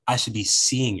 I should be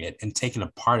seeing it and taking a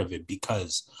part of it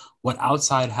because what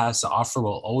outside has to offer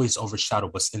will always overshadow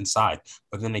what's inside.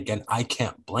 But then again, I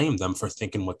can't blame them for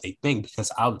thinking what they think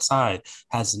because outside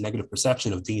has a negative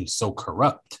perception of being so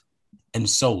corrupt and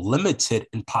so limited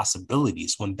in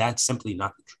possibilities when that's simply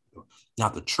not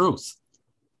the truth.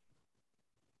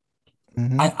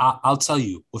 Mm-hmm. I'll tell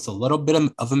you, with a little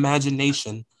bit of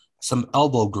imagination, some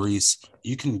elbow grease,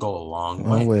 you can go a long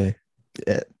No way. way.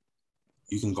 Yeah.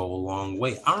 You can go a long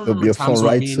way. I It'll be remember a fun times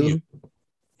where ride me and you, too.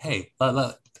 hey,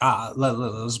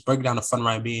 let's break down a fun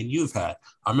ride me and you've had.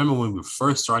 I remember when we were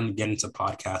first starting to get into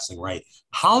podcasting, right?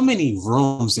 How many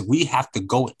rooms did we have to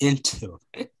go into?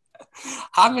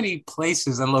 How many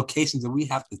places and locations did we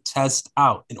have to test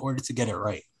out in order to get it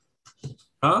right?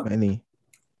 Huh? Many.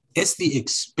 It's the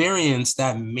experience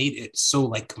that made it so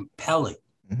like compelling.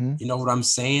 Mm-hmm. You know what I'm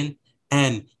saying?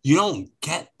 And you don't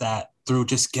get that through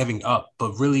just giving up,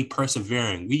 but really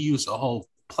persevering. We use a whole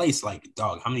place like,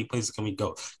 dog, how many places can we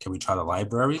go? Can we try the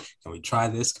library? Can we try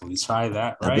this? Can we try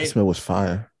that? That Right? basement was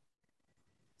fire.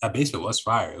 That basement was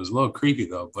fire. It was a little creepy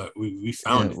though, but we Yeah,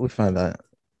 found it. we found that.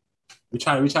 We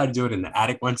tried to do it in the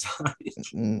attic one time.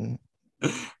 Mm,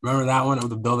 Remember that one of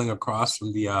the building across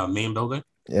from the main building?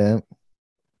 yeah.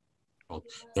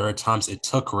 There are times it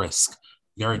took risk.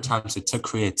 There are times it took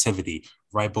creativity,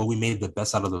 right? But we made the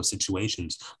best out of those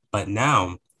situations. But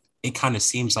now it kind of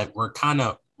seems like we're kind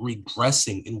of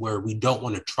regressing in where we don't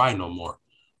want to try no more.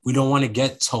 We don't want to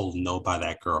get told no by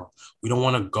that girl. We don't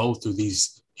want to go through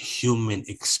these human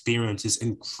experiences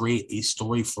and create a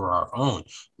story for our own.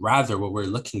 Rather, what we're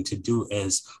looking to do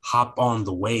is hop on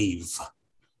the wave,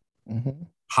 Mm-hmm.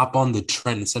 hop on the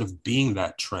trend instead of being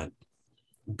that trend,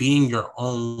 being your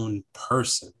own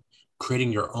person,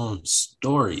 creating your own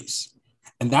stories.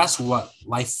 And that's what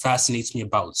life fascinates me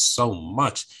about so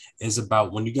much is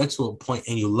about when you get to a point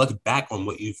and you look back on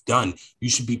what you've done, you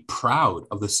should be proud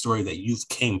of the story that you've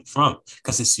came from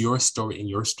because it's your story and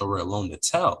your story alone to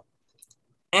tell.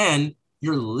 And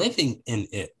you're living in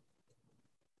it.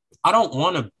 I don't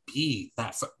want to be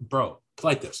that, bro,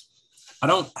 like this. I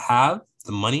don't have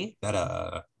the money that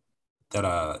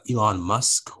Elon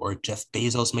Musk or Jeff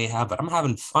Bezos may have, but I'm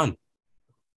having fun.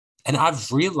 And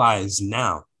I've realized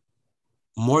now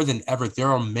more than ever, there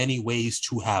are many ways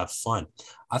to have fun.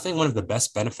 I think one of the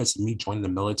best benefits of me joining the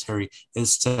military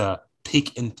is to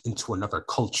peek into another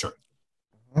culture.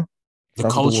 Mhm. The Travel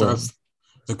the culture world.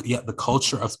 of the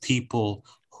culture of people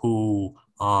who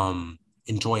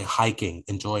enjoy hiking,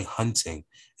 enjoy hunting,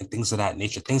 and things of that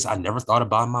nature. Things I never thought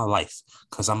about in my life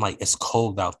because I'm like, it's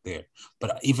cold out there.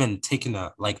 But even taking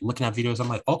looking at videos, I'm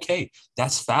like, okay,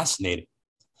 that's fascinating.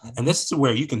 And this is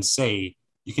where you can say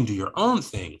you can do your own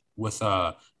thing with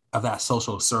of that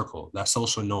social circle, that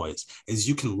social noise, is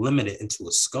you can limit it into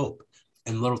a scope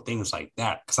and little things like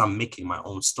that. Because I'm making my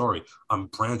own story. I'm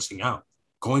branching out,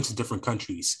 going to different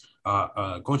countries,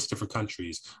 going to different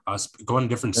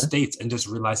Okay. states, and just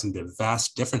realizing the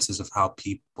vast differences of how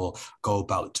people go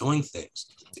about doing things.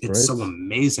 It's Great. so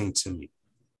amazing to me.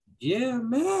 Yeah,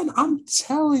 man, I'm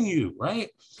telling you, right?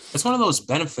 It's one of those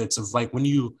benefits of like when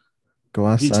you Go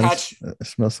outside, detach.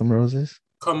 smell some roses.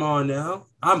 Come on now.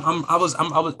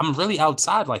 I'm really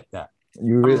outside like that.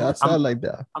 You really I'm outside I'm like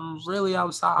that, I'm really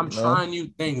outside. I'm you know? trying new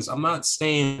things. I'm not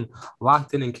staying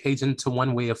locked in and caged into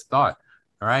one way of thought.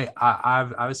 All right.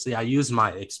 I've obviously I use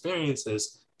my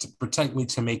experiences to protect me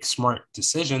to make smart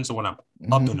decisions when I'm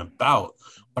up Mm-hmm. and about,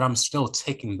 but I'm still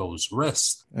taking those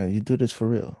risks. Yeah, you do this for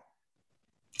real.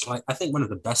 Like I think one of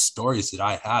the best stories that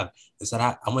I have is that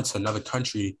I went to another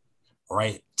country,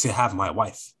 right, to have my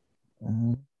wife.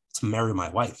 Mm-hmm. To marry my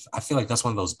wife. I feel like that's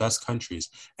one of those best countries.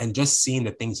 And just seeing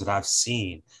the things that I've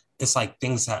seen, it's like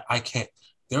things that I can't.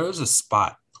 There was a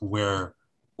spot where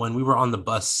when we were on the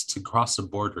bus to cross the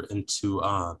border into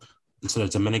the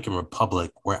Dominican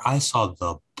Republic, where I saw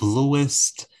the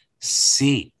bluest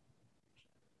sea.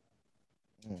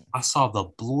 I saw the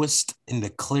bluest and the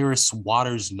clearest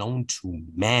waters known to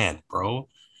man, bro.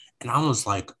 And I was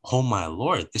like, oh my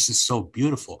Lord, this is so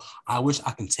beautiful. I wish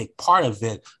I can take part of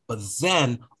it. But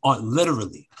then on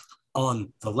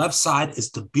the left side is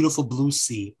the beautiful blue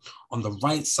sea. On the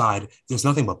right side, there's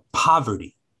nothing but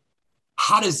poverty.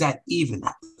 How does that even,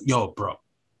 yo, bro,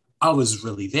 I was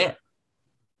really there.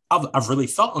 I've really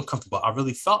felt uncomfortable. I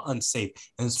really felt unsafe.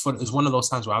 And it's one of those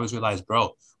times where I was realized,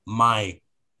 bro, my,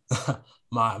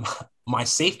 my, my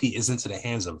safety is into the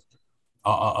hands of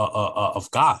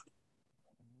God.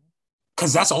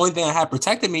 Cause that's the only thing that had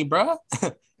protected me, bro.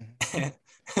 And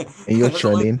you're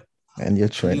trending, and you're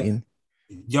trending.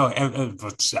 Yo,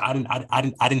 I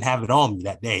didn't have it on me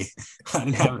that day. I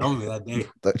didn't have it on me that day.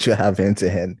 Don't you have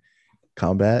hand-to-hand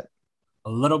combat? A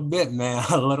little bit, man,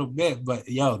 a little bit. But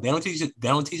yo, they don't teach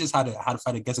us how to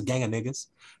fight against a gang of niggas.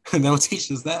 They don't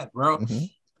teach us that, bro. Mm-hmm.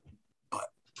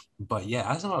 But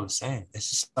yeah, that's what I'm saying.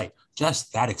 It's just like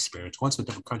just that experience. Going to a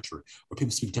different country where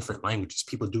people speak different languages,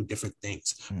 people do different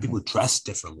things, people dress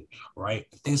differently, right?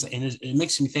 Things, and it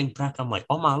makes me think back. I'm like,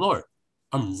 oh my Lord,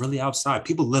 I'm really outside.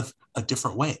 People live a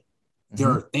different way. There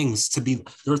are things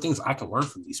I can learn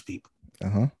from these people.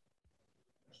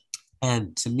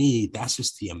 And to me, that's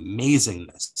just the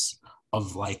amazingness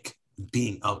of like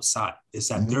being outside. Is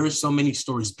that there are so many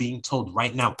stories being told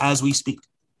right now as we speak.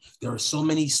 There are so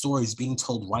many stories being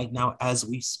told right now as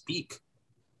we speak.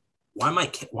 Why am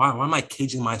I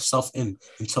caging myself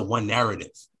into one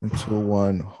narrative? Into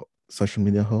one social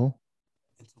media hole?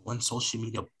 Into one social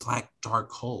media black, dark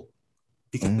hole.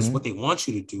 Because what they want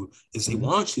you to do is they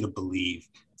want you to believe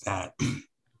that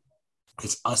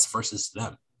it's us versus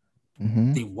them.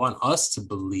 They want us to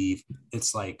believe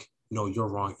it's like, no, you're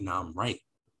wrong and I'm right.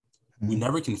 We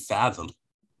never can fathom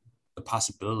the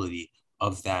possibility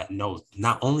of that. No,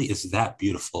 not only is that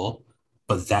beautiful,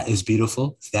 but that is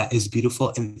beautiful,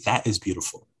 and that is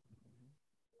beautiful.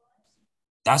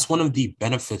 That's one of the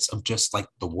benefits of just like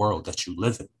the world that you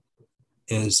live in,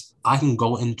 is I can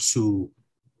go into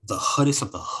the hoodest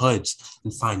of the hoods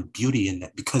and find beauty in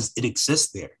that because it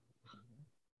exists there.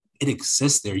 It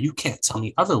exists there. You can't tell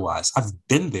me otherwise. I've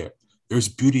been there. There's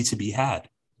beauty to be had.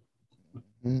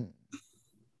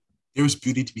 There's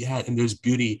beauty to be had, and there's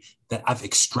beauty that I've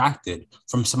extracted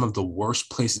from some of the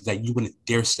worst places that you wouldn't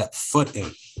dare step foot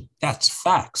in. That's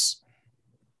facts.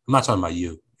 I'm not talking about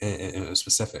you in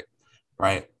specific,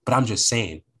 right? But I'm just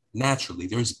saying, naturally,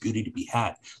 there's beauty to be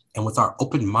had. And with our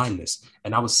open-mindedness,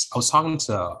 and I was talking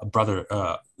to a brother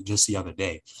just the other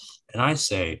day, and I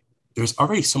say, there's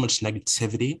already so much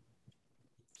negativity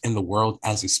in the world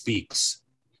as it speaks.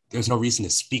 There's no reason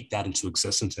to speak that into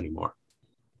existence anymore.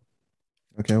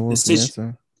 Okay, what's the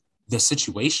answer? The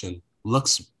situation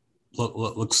looks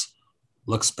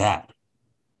bad.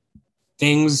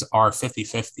 Things are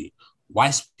 50-50.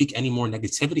 Why speak any more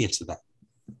negativity into that?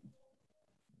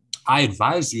 I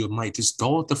advise you, might just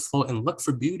go with the flow and look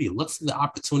for beauty, look for the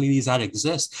opportunities that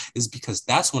exist. Is because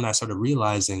that's when I started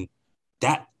realizing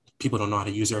that people don't know how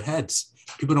to use their heads.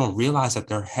 People don't realize that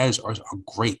their heads are a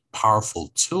great, powerful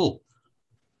tool.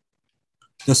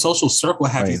 The social circle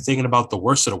have you thinking about the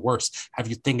worst of the worst, have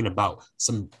you thinking about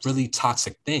some really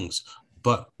toxic things.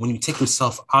 But when you take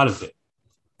yourself out of it,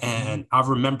 and I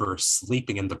remember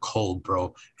sleeping in the cold,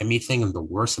 bro, and me thinking the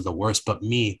worst of the worst, but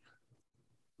me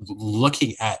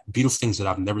looking at beautiful things that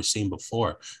I've never seen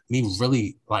before, me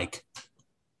really like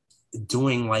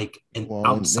doing like an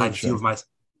outside view of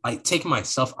like taking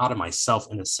myself out of myself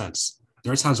in a sense.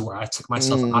 There are times where I took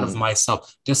myself out of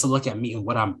myself just to look at me and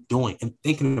what I'm doing and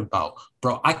thinking about,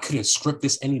 bro, I couldn't script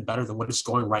this any better than what is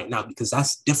going right now because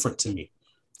that's different to me.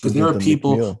 Because there are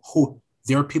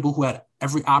people who had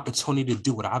every opportunity to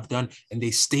do what I've done and they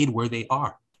stayed where they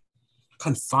are,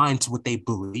 confined to what they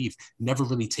believe, never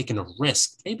really taking a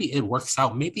risk. Maybe it works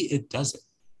out, maybe it doesn't.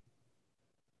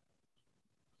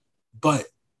 But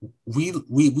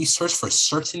we search for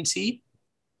certainty,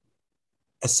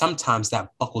 and sometimes that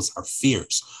buckles our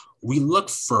fears. We look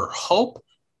for hope,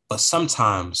 but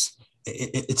sometimes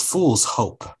it's fool's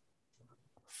hope.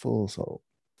 Fool's hope.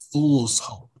 Fool's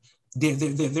hope.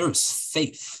 There's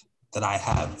faith that I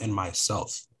have in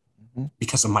myself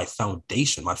because of my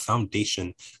foundation. My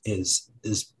foundation is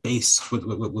based with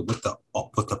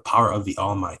the power of the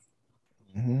Almighty.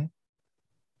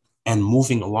 And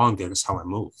moving along there is how I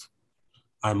move.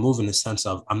 I move in the sense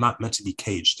of I'm not meant to be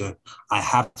caged in. I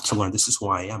have to learn. This is who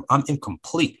I am. I'm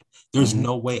incomplete. There's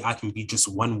no way I can be just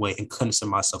one way and consider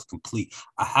myself complete.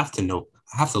 I have to know.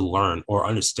 I have to learn or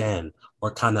understand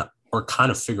or kind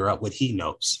of figure out what he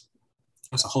knows.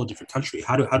 That's a whole different country.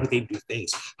 How do they do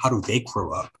things? How do they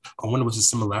grow up? I wonder what's the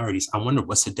similarities. I wonder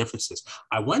what's the differences.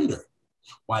 I wonder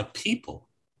why people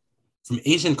from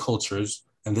Asian cultures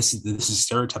and this is a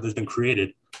stereotype that's been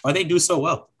created, why they do so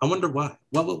well. I wonder why.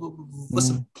 What's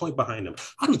the point behind them?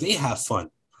 How do they have fun?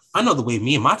 I know the way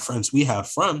me and my friends we have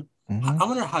fun. I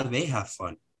wonder how they have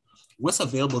fun. What's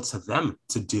available to them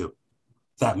to do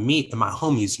that me and my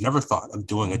homies never thought of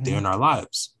doing a day in our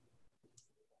lives?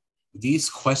 These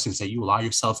questions that you allow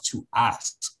yourself to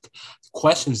ask,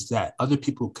 questions that other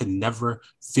people could never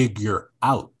figure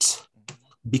out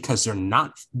because they're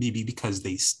not, maybe because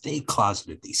they stay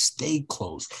closeted, they stay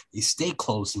closed, they stay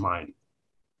closed-minded,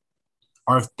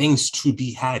 are things to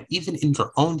be had even in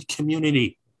your own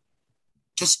community.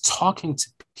 Just talking to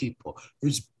people,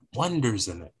 there's wonders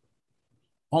in it.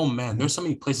 Oh man, there's so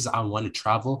many places I want to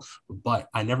travel, but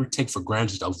I never take for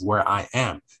granted of where I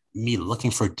am. Me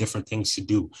looking for different things to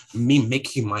do, me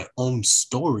making my own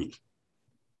story.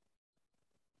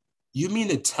 You mean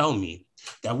to tell me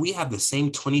that we have the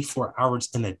same 24 hours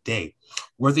in a day,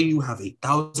 whether you have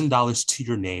 $1,000 to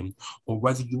your name or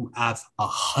whether you have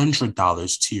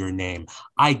 $100 to your name?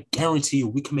 I guarantee you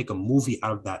we can make a movie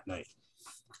out of that night.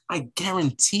 I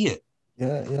guarantee it.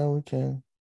 Yeah, we can.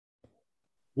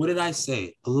 What did I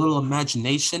say? A little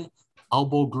imagination,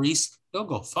 elbow grease, you'll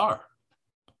go far.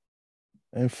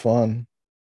 And fun.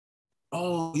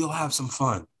 Oh, you'll have some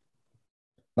fun.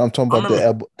 I'm talking about the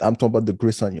elbow. I'm talking about the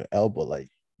grease on your elbow, like.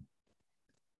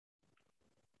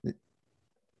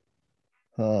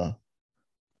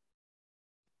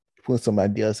 Put some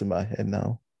ideas in my head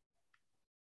now.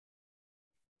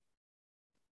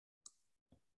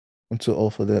 I'm too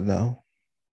old for that now.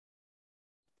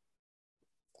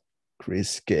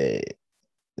 Chris K.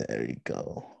 There you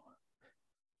go.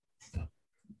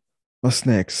 What's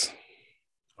next?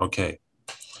 Okay.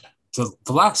 So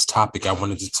the last topic I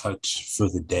wanted to touch for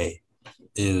the day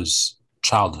is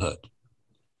childhood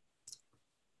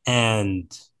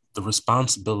and the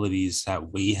responsibilities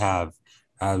that we have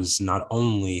as not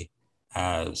only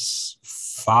as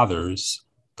fathers,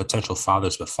 potential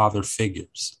fathers, but father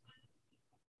figures,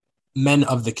 men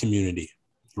of the community,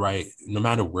 right? No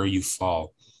matter where you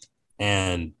fall,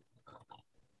 and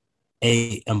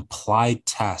a implied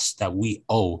task that we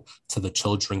owe to the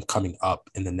children coming up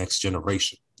in the next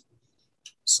generation.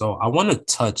 So I want to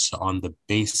touch on the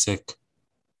basic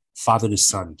father to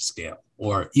son scale,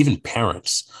 or even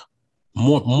parents,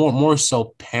 more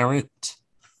so parent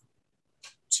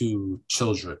to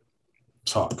children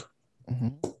talk.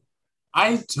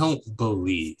 I don't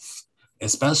believe,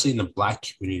 especially in the Black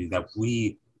community, that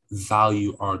we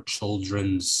value our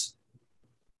children's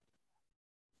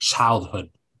childhood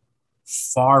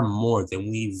far more than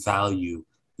we value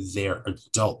their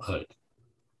adulthood.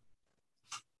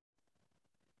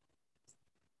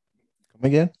 Come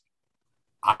again?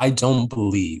 I don't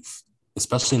believe,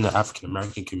 especially in the African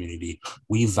American community,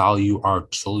 we value our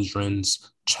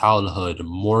children's childhood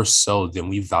more so than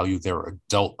we value their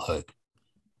adulthood.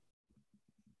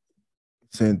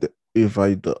 Saying that we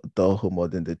value the adulthood more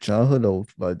than the childhood, or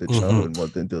by the childhood more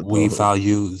than the adulthood? We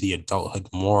value the adulthood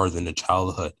more than the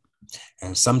childhood.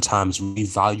 And sometimes we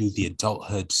value the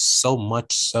adulthood so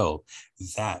much so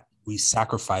that we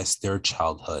sacrifice their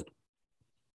childhood.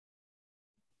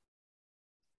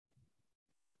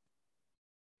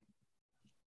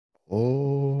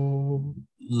 Oh.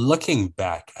 Looking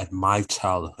back at my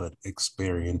childhood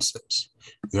experiences,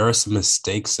 there are some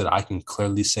mistakes that I can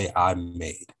clearly say I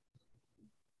made.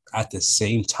 At the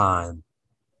same time,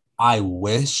 I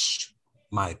wish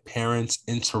my parents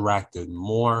interacted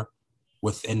more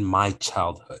within my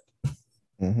childhood.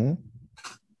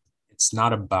 It's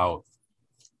not about,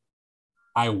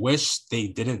 I wish they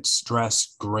didn't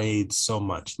stress grades so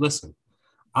much. Listen,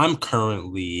 I'm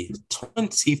currently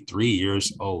 23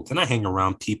 years old and I hang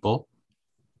around people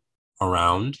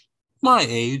around my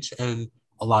age and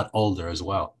a lot older as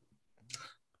well.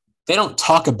 They don't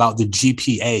talk about the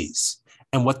GPAs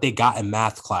and what they got in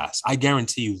math class. I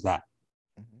guarantee you that.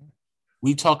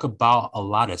 We talk about a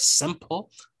lot of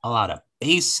simple, a lot of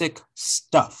basic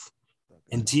stuff.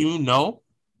 And do you know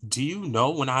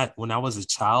when I was a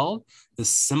child, the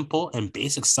simple and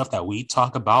basic stuff that we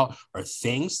talk about are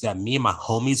things that me and my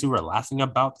homies, we were laughing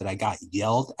about, that I got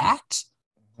yelled at?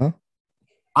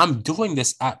 I'm doing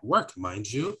this at work, mind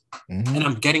you, and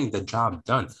I'm getting the job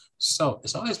done. So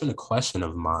it's always been a question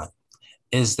of mine,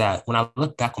 is that when I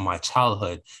look back on my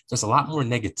childhood, there's a lot more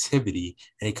negativity,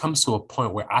 and it comes to a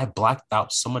point where I blacked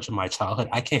out so much of my childhood,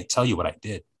 I can't tell you what I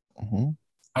did.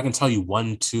 I can tell you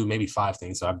 1, 2, maybe 5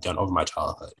 things that I've done over my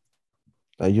childhood.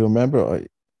 That you remember? Or...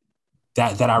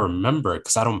 That I remember,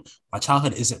 because my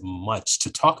childhood isn't much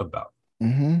to talk about.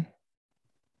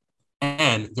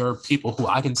 And there are people who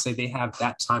I can say they have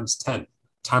that times 10,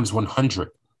 times 100.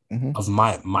 Mm-hmm. of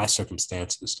my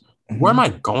circumstances. Where am I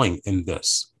going in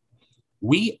this?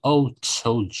 We owe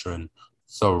children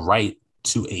the right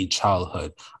to a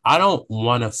childhood. I don't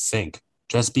want to think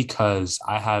just because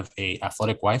I have a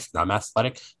athletic wife and I'm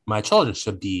athletic, my children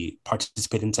should be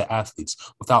participating into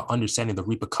athletes without understanding the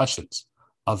repercussions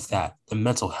of that, the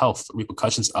mental health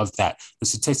repercussions of that, the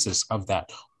statistics of that.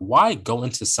 Why go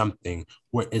into something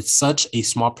where it's such a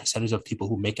small percentage of people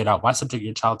who make it out? Why subject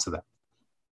your child to that?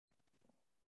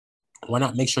 Why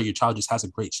not make sure your child just has a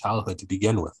great childhood to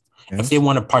begin with? Yes. If they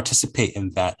want to participate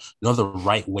in that, know the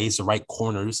right ways, the right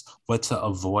corners, what to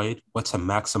avoid, what to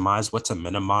maximize, what to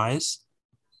minimize.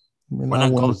 Why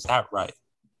not go that right?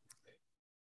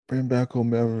 Bring back old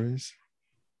memories.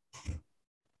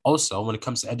 Also, when it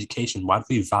comes to education, why do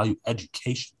we value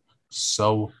education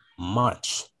so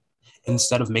much?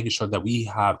 Instead of making sure that we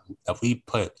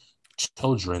put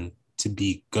children to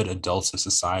be good adults in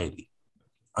society,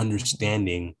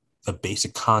 understanding the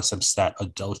basic concepts that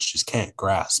adults just can't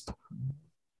grasp.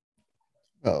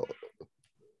 Oh,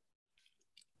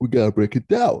 we gotta break it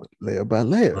down layer by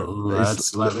layer.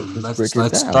 Let's break it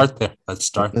down. start there. Let's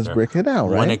start Let's there. break it down,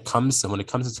 right? When it comes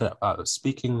to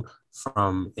speaking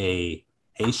from a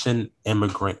Haitian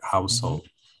immigrant household,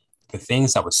 the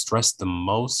things that would stress the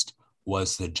most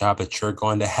was the job that you're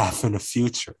going to have in the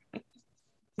future.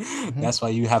 That's why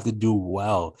you have to do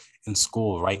well in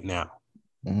school right now.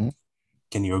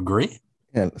 Can you agree?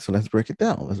 Yeah. So let's break it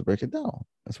down. Let's break it down.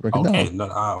 Okay. No,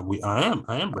 I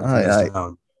am breaking this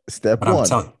down. Step But one. I'm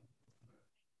telling you.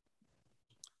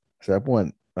 Step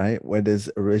one, right? Where does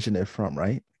it originate from,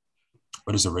 right?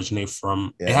 Where does it originate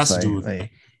from? Yeah, it has to do with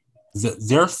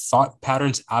their thought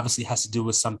patterns. Obviously, has to do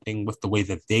with something with the way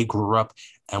that they grew up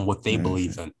and what they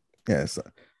believe in. Yes.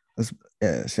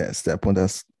 Yes. Step one.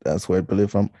 That's where I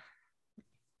believe from.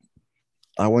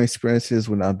 Our experiences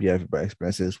will not be everybody's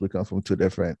experiences. We come from two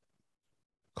different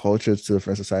cultures, two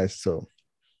different societies. So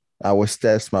our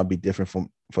steps might be different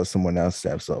for someone else's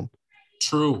steps. So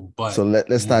true, but so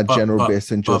let's not general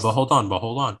based and just. But hold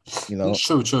on. You know,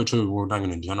 true. We're not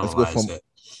going to generalize it.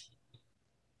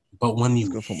 But when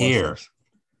you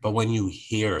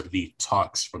hear the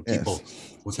talks from people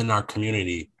within our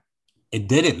community, it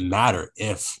didn't matter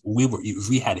if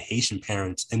we had Haitian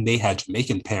parents and they had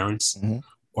Jamaican parents,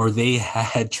 or they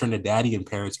had Trinidadian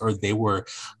parents, or they were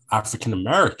African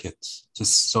Americans,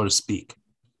 just so to speak.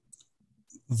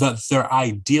 Their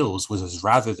ideals was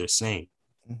rather the same.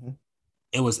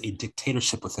 It was a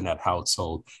dictatorship within that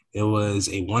household. It was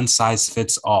a one size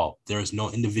fits all. There is no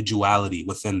individuality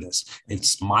within this.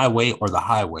 It's my way or the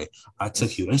highway. I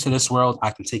took you into this world.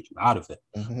 I can take you out of it.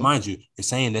 Mind you, you're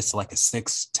saying this to like a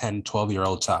 6, 10,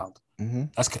 12-year-old child.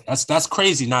 That's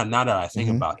crazy. Not that I think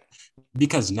about it.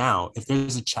 Because now, if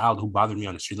there's a child who bothered me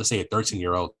on the street, let's say a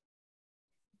 13-year-old,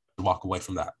 walk away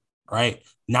from that, right?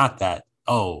 Not that,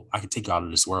 oh, I can take you out of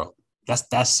this world.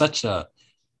 That's such a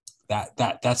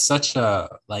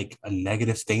like a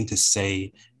negative thing to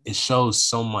say. It shows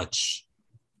so much.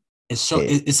 It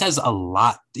says a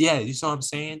lot. Yeah, you know what I'm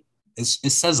saying? It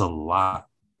says a lot,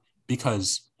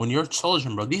 because when you're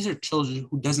children, bro, these are children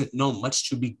who doesn't know much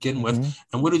to begin with.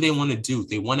 And what do they want to do?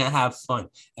 They want to have fun.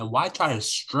 And why try to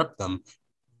strip them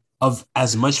of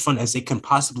as much fun as they can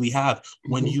possibly have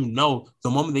when you know the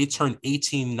moment they turn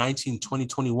 18, 19, 20,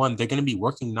 21, they're going to be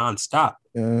working nonstop.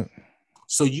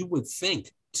 So you would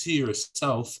think to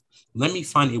yourself, let me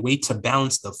find a way to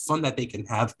balance the fun that they can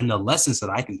have and the lessons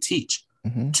that I can teach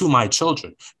to my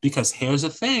children. Because here's the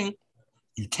thing,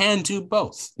 you can do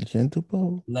both.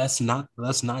 Let's not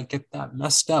get that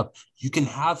messed up. You can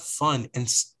have fun and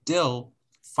still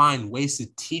find ways to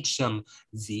teach them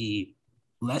the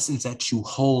lessons that you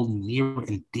hold near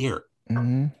and dear.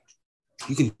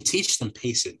 You can teach them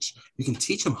patience. You can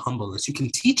teach them humbleness. You can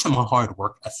teach them a hard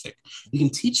work ethic. You can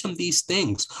teach them these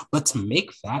things. But to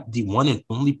make that the one and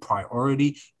only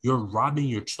priority, you're robbing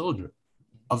your children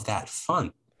of that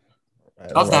fun,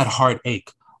 of that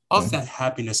heartache, of that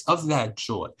happiness, of that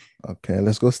joy. Okay,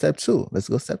 let's go step two. Like,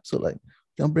 we're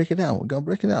gonna break it down.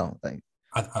 Like,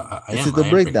 this is the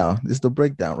breakdown. This is the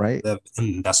breakdown, right?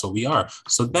 And that's what we are.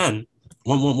 So then,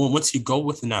 once you go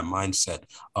within that mindset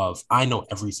of, I know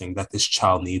everything that this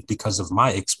child needs because of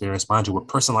my experience, mind you, we're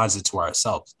personalizing it to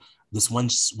ourselves. This one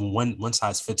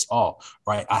size fits all,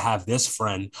 right? I have this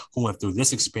friend who went through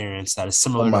this experience that is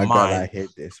similar to mine. God, I hate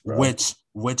this, bro.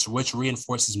 Which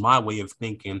reinforces my way of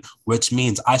thinking, which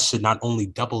means I should not only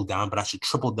double down, but I should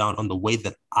triple down on the way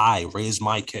that I raise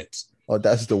my kids. Oh,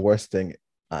 that's the worst thing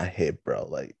I hate, bro.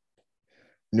 Like,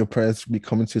 your parents be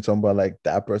coming to you talking about like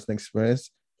that person's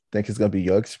experience, think it's gonna be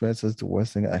your experience. That's the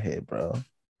worst thing I hate, bro.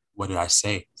 What did I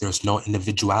say? There's no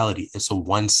individuality. It's a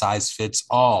one size fits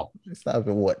all. It's not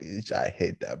even what is. I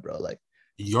hate that, bro. Like,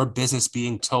 Your business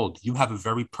being told. You have a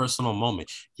very personal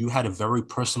moment. You had a very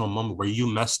personal moment where you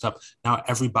messed up. Now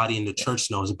everybody in the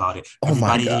church knows about it. oh my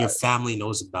Everybody in your God. family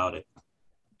knows about it.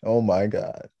 Oh my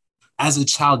God. As a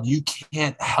child, you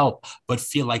can't help but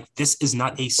feel like this is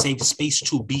not a safe space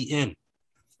to be in.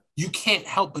 You can't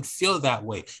help but feel that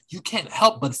way. You can't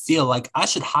help but feel like I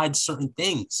should hide certain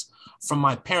things from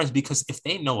my parents because if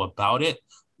they know about it,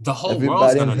 the whole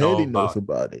world's Everybody in gonna know Haiti knows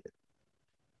about it.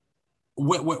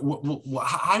 about it.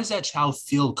 How does that child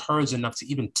feel courage enough to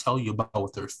even tell you about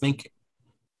what they're thinking?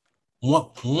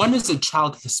 When is a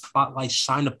child the spotlight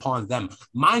shine upon them?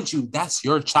 Mind you, that's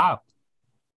your child.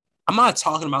 I'm not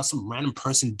talking about some random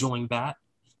person doing that.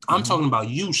 I'm Mhm. talking about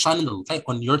you shining the light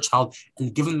on your child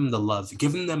and giving them the love,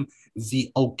 giving them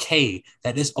the okay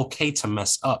that it's okay to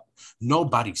mess up.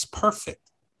 Nobody's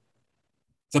perfect.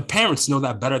 The parents know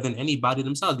that better than anybody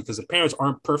themselves because the parents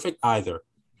aren't perfect either.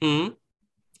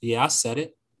 Yeah, I said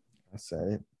it. I said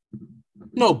it.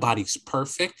 Nobody's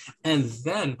perfect. And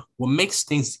then what makes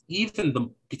things even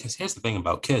because here's the thing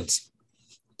about kids.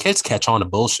 Kids catch on to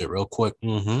bullshit real quick.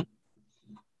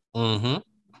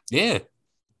 Yeah.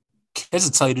 Kids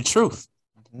will tell you the truth.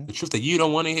 Mhm. The truth that you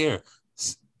don't want to hear.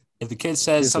 If the kid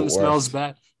says Kids are something smells worse.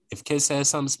 bad, if kid says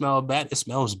something smells bad, it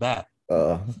smells bad.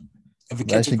 Uh, If the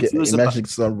kids are imagine confused about imagine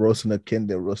someone roasting a kid,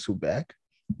 they roast you back.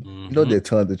 You know Mhm. they're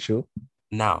telling the truth.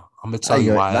 Now, I'm gonna Now tell you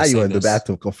you're why I now say you're in the this.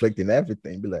 bathroom conflicting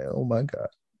everything. Be like, oh my God.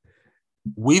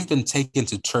 We've been taken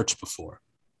to church before,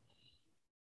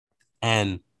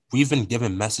 and we've been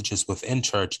given messages within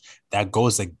church that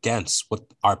goes against what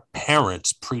our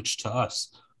parents preach to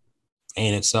us.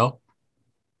 Ain't it so?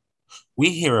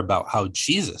 We hear about how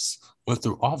Jesus went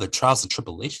through all the trials and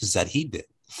tribulations that he did,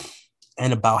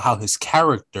 and about how his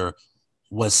character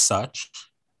was such,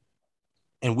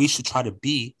 and we should try to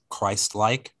be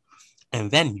Christ-like. And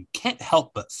then you can't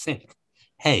help but think,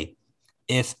 hey,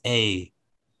 if a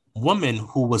woman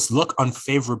who was looked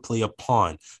unfavorably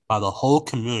upon by the whole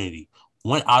community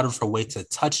went out of her way to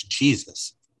touch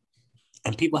Jesus,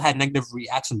 and people had negative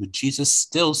reactions, but Jesus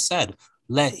still said,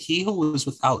 let he who is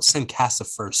without sin cast the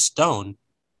first stone,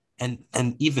 and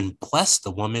even bless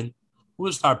the woman. Who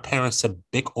is our parents to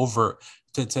big over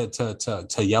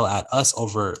to yell at us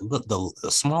over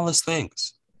the smallest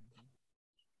things?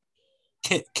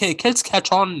 Kids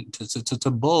catch on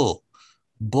to bull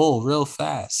real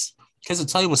fast. Kids will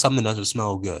tell you when something doesn't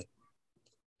smell good.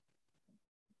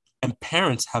 And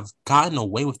parents have gotten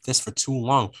away with this for too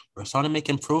long. We're starting to make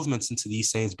improvements into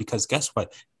these things because guess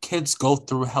what? Kids go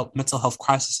through mental health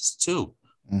crises too.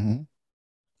 Mhm.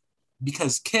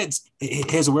 Because kids,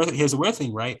 here's a weird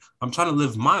thing, right? I'm trying to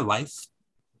live my life,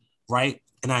 right?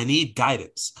 And I need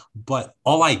guidance. But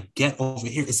all I get over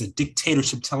here is a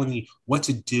dictatorship telling me what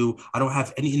to do. I don't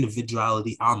have any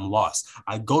individuality. I'm lost.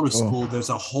 I go to Oh. school. There's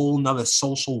a whole nother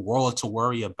social world to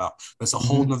worry about. There's a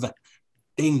whole Mhm. nother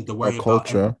thing to Our worry about.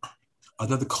 And culture.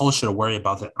 another culture to worry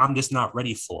about that I'm just not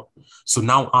ready for. So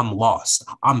now I'm lost.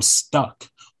 I'm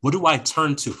stuck. What do I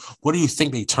turn to? What do you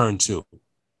think they turn to?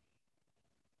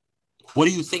 What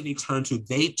do you think they turn to?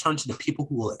 They turn to the people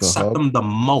who will The accept hub. them the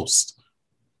most.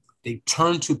 They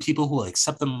turn to people who will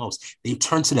accept them most. They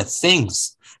turn to the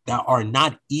things that are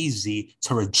not easy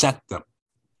to reject them.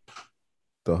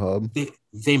 The hub.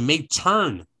 They may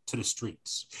turn to the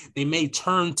streets. They may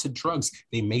turn to drugs.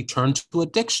 They may turn to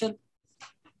addiction.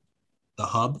 The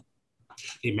hub.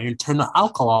 They may turn to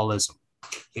alcoholism.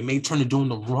 They may turn to doing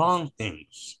the wrong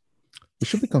things. We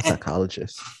should become And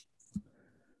psychologists.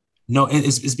 no,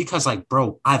 it's because, like,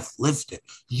 bro, I've lived it.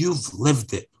 You've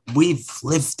lived it. We've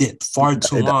lived it far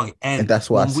too And, long. and that's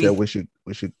why I said we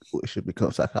should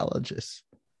become psychologists.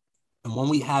 And when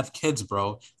we have kids,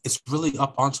 bro, it's really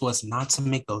up onto us not to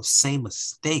make those same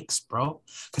mistakes, bro.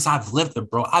 Because I've lived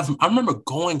it, bro. I remember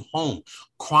going home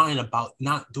crying about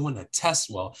not doing a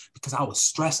test well because I was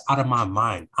stressed out of my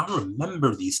mind. I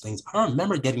remember these things. I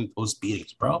remember getting those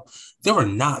beatings, bro. They were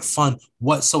not fun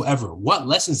whatsoever. What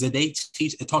lessons did they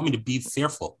teach? It taught me to be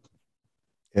fearful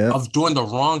Yeah. of doing the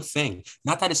wrong thing.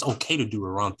 Not that it's okay to do the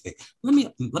wrong thing. Let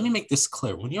me make this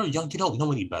clear. When you're young, you don't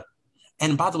know any better.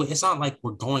 And by the way, it's not like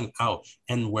we're going out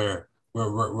and we're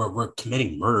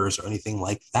committing murders or anything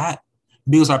like that.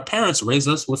 Because our parents raised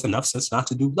us with enough sense not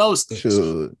to do those things.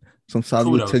 Should sometimes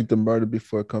we Kudos. take the murder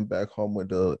before come back home with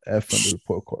the F on the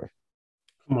report card.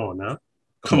 Come on now.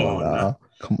 Come Come on on now. now.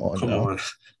 Come on Come now. on.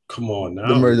 Come on The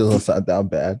now. murder doesn't sound that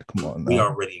bad. Come on We now.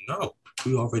 already know.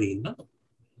 We already know.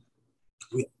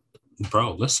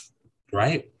 Bro, listen,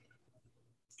 right?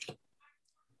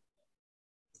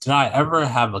 Did I ever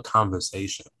have a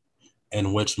conversation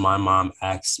in which my mom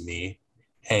asked me,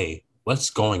 hey, what's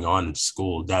going on in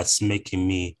school that's making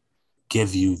me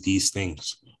give you these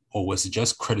things? Or was it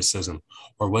just criticism?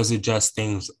 Or was it just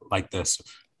things like this?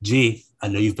 Gee, I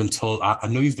know you've been told, I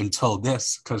know you've been told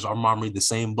this because our mom read the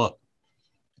same book.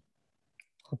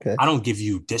 Okay. I don't give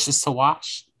you dishes to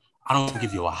wash. I don't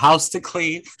give you a house to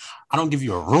clean. I don't give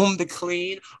you a room to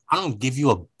clean. I don't give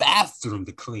you a bathroom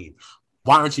to clean.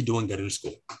 Why aren't you doing that in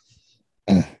school?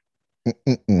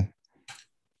 Mm-mm.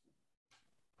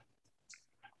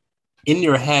 In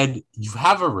your head, you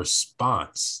have a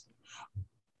response.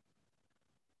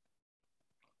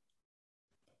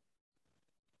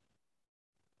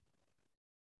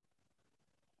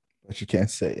 But you can't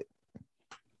say it.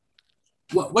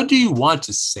 What do you want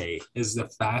to say is the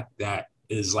fact that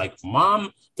is like,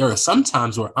 Mom, there are some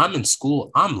times where I'm in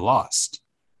school, I'm lost.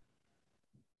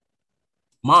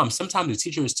 Mom, sometimes the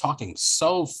teacher is talking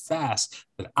so fast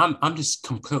that I'm just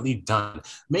completely done.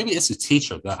 Maybe it's a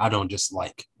teacher that I don't just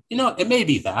like. You know, it may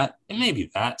be that. It may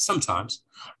be that sometimes,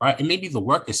 right? It may be the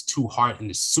work is too hard and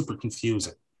it's super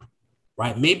confusing,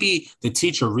 right? Maybe the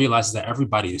teacher realizes that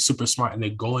everybody is super smart and they're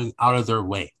going out of their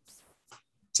way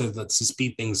to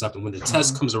speed things up. And when the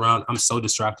test comes around, I'm so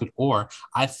distracted, or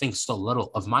I think so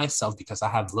little of myself because I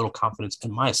have little confidence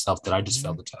in myself that I just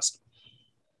failed the test.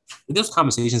 Did those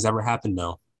conversations ever happen?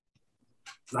 No.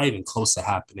 Not even close to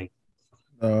happening.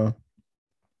 Did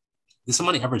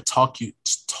somebody ever talk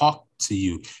to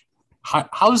you?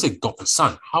 How is it going,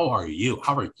 son? How are you?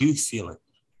 How are you feeling?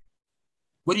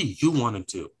 What do you want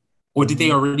to do? Or did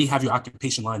they already have your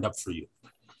occupation lined up for you?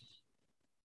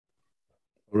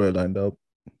 Already lined up.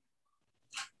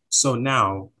 So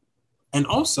now, and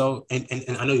also, and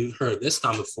I know you've heard this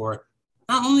time before,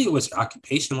 not only was your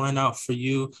occupation lined out for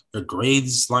you, your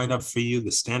grades lined up for you,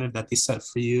 the standard that they set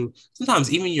for you, sometimes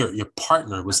even your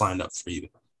partner was lined up for you.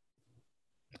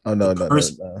 Oh, no.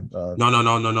 Listen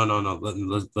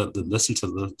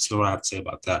to what I have to say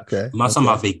about that. Okay. I'm not talking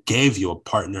about they gave you a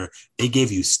partner. They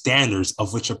gave you standards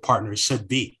of what your partner should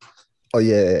be. Oh,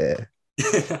 yeah.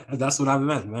 That's what I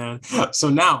meant, man. So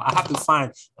now I have to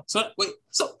find. So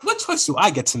what choice do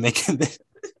I get to make in this?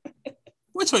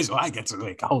 What choice do I get to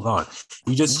make? Hold on.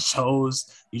 You just chose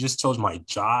my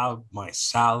job, my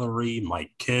salary, my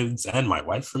kids, and my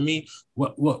wife for me.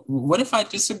 What if I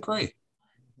disagree?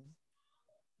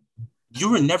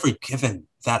 You were never given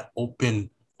that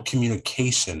open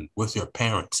communication with your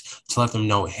parents to let them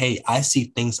know, hey, I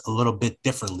see things a little bit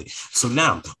differently. So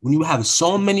now, when you have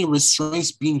so many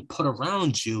restraints being put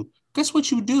around you, guess what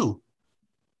you do?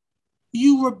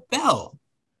 You rebel.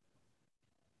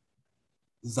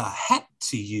 The heck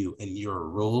to you and your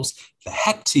rules, the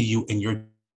heck to you and your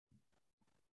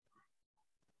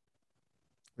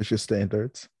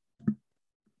standards.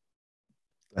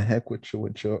 The heck with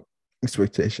your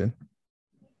expectation.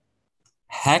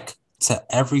 Heck to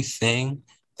everything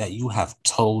that you have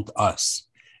told us.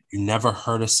 You never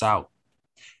heard us out.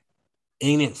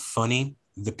 Ain't it funny?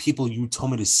 The people you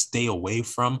told me to stay away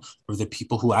from were the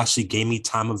people who actually gave me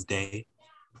time of day.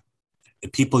 The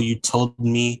people you told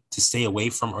me to stay away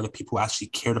from are the people who actually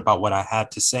cared about what I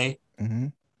had to say. Mm-hmm.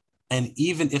 And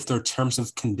even if their terms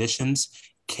of conditions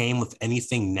came with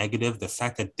anything negative, the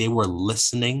fact that they were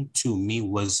listening to me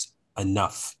was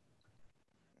enough.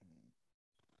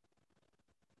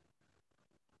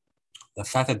 The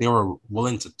fact that they were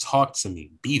willing to talk to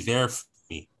me, be there for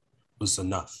me, was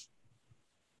enough.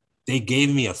 They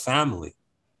gave me a family,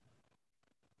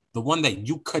 the one that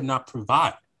you could not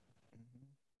provide.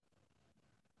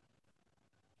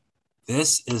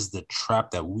 This is the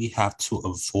trap that we have to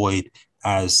avoid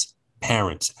as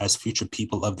parents, as future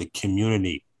people of the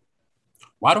community.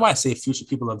 Why do I say future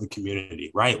people of the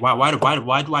community, right? Why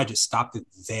do I just stop it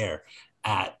there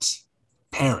at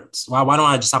parents? Why don't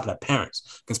I just stop it at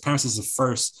parents? Because parents is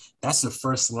that's the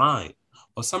first line.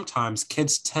 Well, sometimes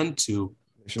kids tend to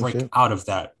break out of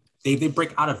that. They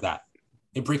break out of that.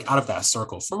 They break out of that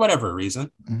circle for whatever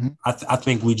reason. Mm-hmm. I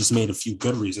think we just made a few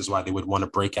good reasons why they would want to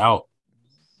break out.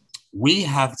 We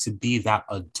have to be that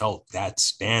adult, that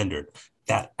standard,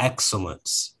 that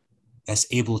excellence that's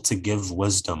able to give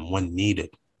wisdom when needed.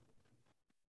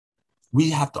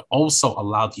 We have to also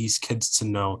allow these kids to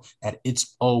know that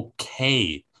it's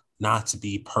okay not to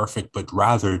be perfect, but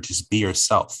rather just be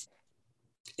yourself.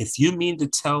 If you mean to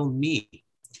tell me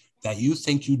that you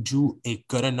think you do a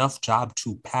good enough job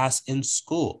to pass in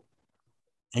school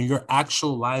and you're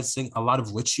actualizing a lot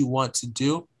of what you want to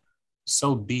do,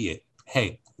 so be it.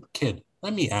 Hey, kid,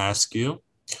 let me ask you,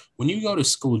 when you go to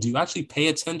school, do you actually pay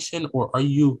attention or are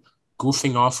you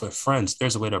goofing off with friends?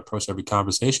 There's a way to approach every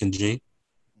conversation, G.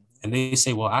 And they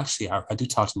say, well, actually, I do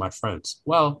talk to my friends.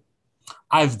 Well,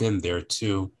 I've been there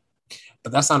too,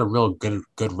 but that's not a real good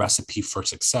recipe for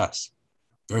success.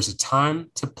 There's a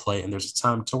time to play and there's a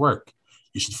time to work.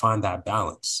 You should find that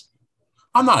balance.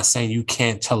 I'm not saying you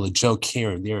can't tell a joke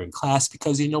here and there in class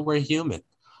because we're human.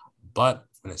 But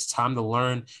when it's time to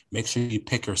learn, make sure you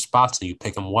pick your spots and you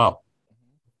pick them well.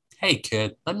 Hey,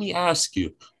 kid, let me ask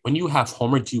you, when you have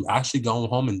homework, do you actually go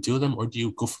home and do them or do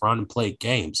you goof around and play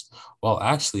games? Well,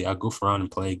 actually, I goof around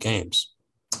and play games.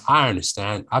 I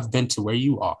understand. I've been to where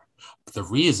you are. But the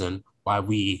reason why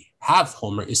we have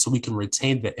homework is so we can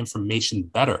retain the information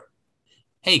better.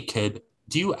 Hey, kid,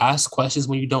 do you ask questions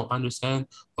when you don't understand?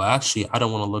 Well, actually, I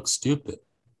don't want to look stupid.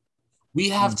 We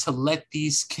have to let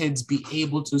these kids be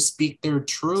able to speak their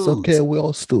truths. It's okay. We're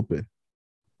all stupid.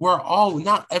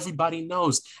 Not everybody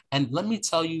knows. And let me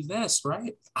tell you this,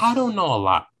 right? I don't know a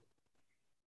lot.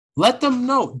 Let them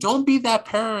know. Don't be that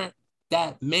parent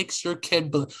that makes your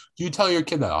kid, you tell your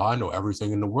kid that, I know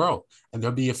everything in the world. And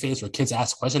there'll be a phase where kids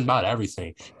ask questions about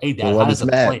everything. Hey, Dad, how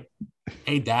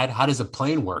does a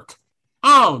plane work?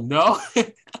 I don't know.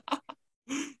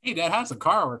 Hey, Dad, how does a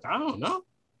car work? I don't know.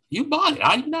 You bought it.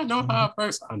 I do not know how it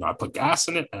works. I know I put gas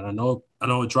in it, and I know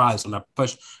it drives when I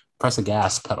press a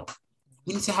gas pedal.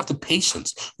 We need to have the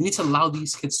patience. We need to allow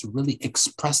these kids to really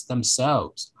express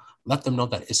themselves. Let them know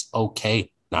that it's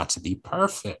okay not to be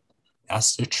perfect.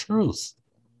 That's the truth.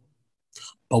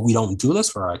 But we don't do this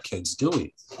for our kids, do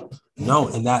we? No,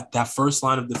 and that first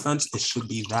line of defense, it should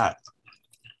be that.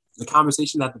 The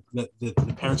conversation that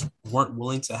the parents weren't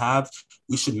willing to have,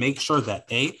 we should make sure that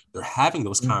they're having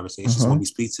those conversations when we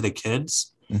speak to the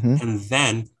kids, and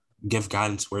then give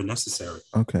guidance where necessary.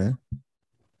 Okay,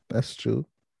 that's true.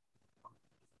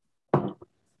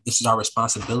 This is our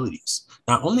responsibilities,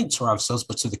 not only to ourselves,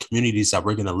 but to the communities that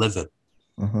we're going to live in.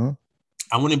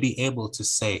 I want to be able to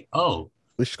say,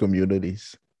 which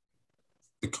communities?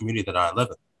 The community that I live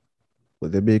in. Will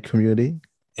there be a community?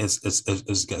 It's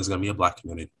going to be a Black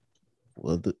community.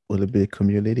 Will it be a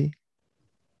community?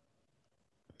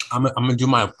 I'm gonna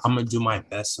do my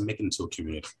best to make it into a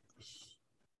community.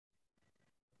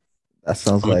 That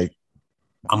sounds like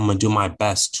I'm gonna do my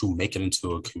best to make it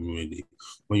into a community.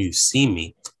 When you see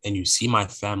me and you see my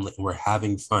family and we're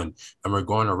having fun and we're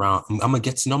going around, I'm gonna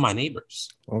get to know my neighbors.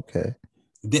 Okay.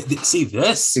 See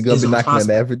this? You're gonna be knocking on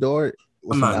every door.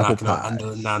 I'm not knocking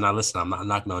on. No. Listen, I'm not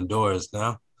knocking on doors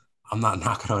now. I'm not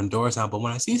knocking on doors now. But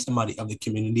when I see somebody of the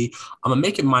community, I'm gonna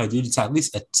make it my duty to at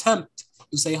least attempt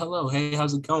to say hello. Hey,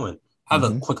 how's it going? Have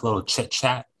a quick little chit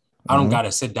chat. I don't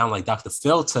gotta sit down like Dr.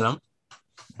 Phil to them.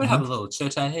 But have a little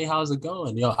chit chat. Hey, how's it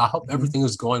going? I hope everything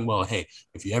is going well. Hey,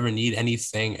 if you ever need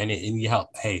anything, any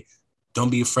help, hey, don't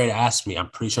be afraid to ask me. I'm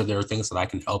pretty sure there are things that I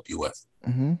can help you with.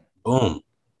 Boom.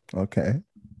 Okay.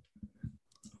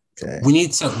 We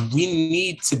need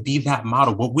to be that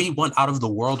model. What we want out of the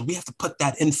world, we have to put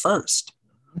that in first.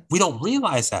 We don't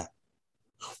realize that.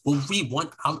 What we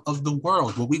want out of the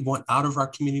world, what we want out of our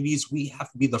communities, we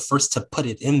have to be the first to put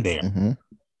it in there.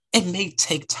 It may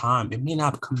take time. It may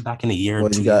not come back in a year or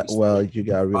 2 years. You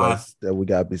got to realize that we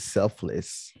got to be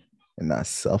selfless and not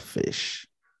selfish.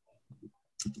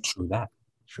 True that.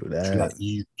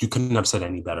 You couldn't have said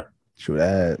any better. True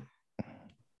that.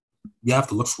 You have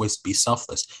to look for ways to be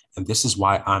selfless. And this is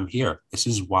why I'm here. This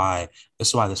is why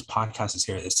this podcast is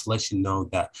here, is to let you know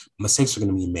that mistakes are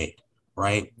going to be made,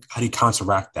 right? How do you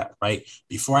counteract that, right?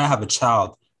 Before I have a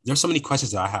child, there's so many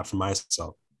questions that I have for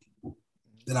myself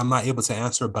that I'm not able to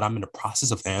answer, but I'm in the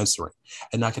process of answering.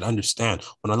 And I can understand.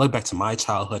 When I look back to my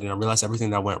childhood and I realize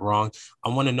everything that went wrong, I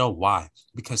want to know why.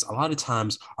 Because a lot of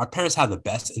times our parents have the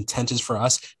best intentions for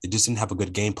us. They just didn't have a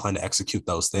good game plan to execute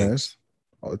those things. Yes,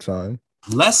 all the time.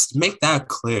 Let's make that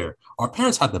clear. Our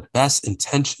parents had the best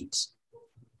intentions,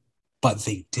 but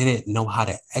they didn't know how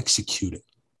to execute it.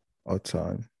 All the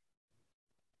time.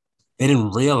 They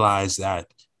didn't realize that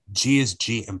G is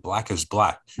G and Black is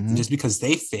Black. And just because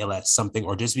they fail at something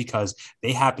or just because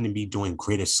they happen to be doing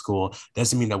great at school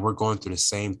doesn't mean that we're going through the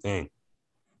same thing.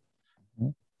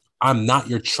 I'm not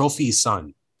your trophy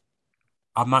son.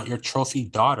 I'm not your trophy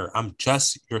daughter. I'm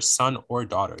just your son or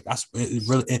daughter. That's it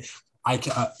really.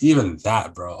 Even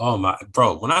that, bro. Oh my,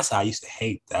 bro. When I say I used to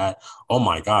hate that, oh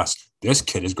my gosh, this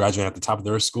kid is graduating at the top of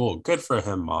their school. Good for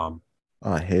him, mom.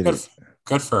 I hate it.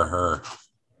 Good for her.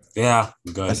 Yeah,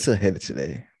 good. I still hate it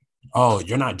today. Oh,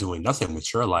 you're not doing nothing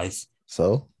with your life.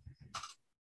 So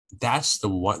that's the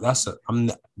one. Let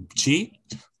me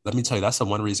tell you, that's the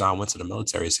one reason I went to the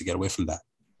military, is to get away from that.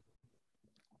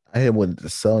 I hate when the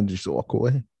sun just walk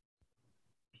away.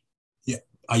 Yeah,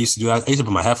 I used to do that. I used to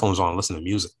put my headphones on and listen to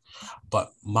music.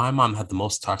 But my mom had the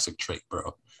most toxic trait,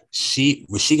 bro.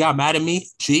 When she got mad at me,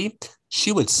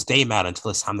 she would stay mad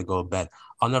until it's time to go to bed.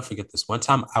 I'll never forget this. One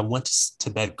time I went to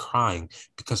bed crying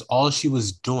because all she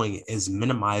was doing is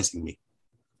minimizing me.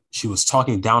 She was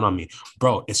talking down on me.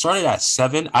 Bro, it started at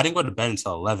 7. I didn't go to bed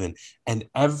until 11. And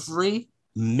every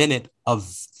minute of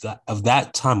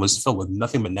that time was filled with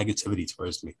nothing but negativity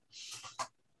towards me.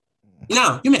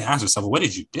 Now, you may ask yourself, what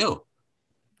did you do?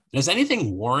 Does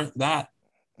anything warrant that?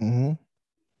 Mm-hmm.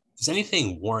 Does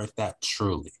anything warrant that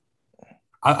truly?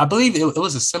 I believe it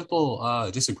was a simple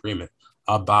disagreement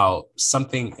about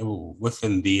something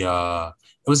within the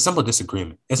it was a simple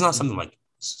disagreement. It's not something like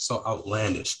so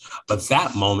outlandish, but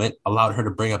that moment allowed her to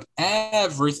bring up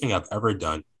everything I've ever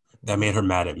done that made her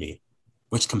mad at me,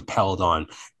 which compelled on.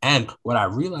 And what I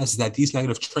realized is that these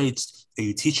negative traits that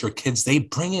you teach your kids, they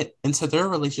bring it into their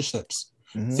relationships.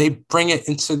 Mm-hmm. They bring it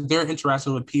into their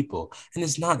interaction with people, and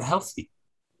it's not healthy.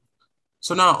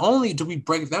 So not only do we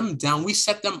break them down, we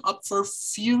set them up for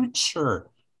future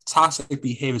toxic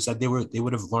behaviors that they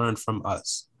would have learned from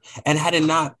us. And had it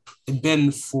not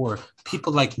been for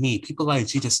people like me, people like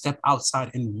G, to step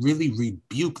outside and really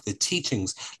rebuke the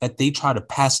teachings that they try to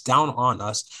pass down on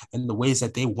us and the ways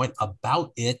that they went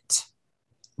about it,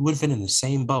 we would have been in the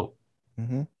same boat.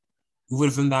 Mm-hmm. We would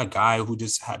have been that guy who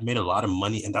just had made a lot of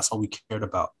money and that's all we cared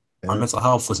about. Yeah. Our mental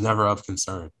health was never of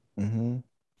concern. Mm-hmm.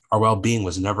 Our well-being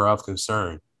was never of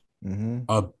concern. Mm-hmm.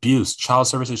 Abuse, child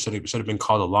services should have been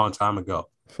called a long time ago.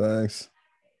 Thanks.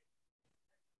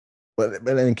 But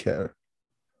they didn't care.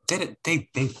 They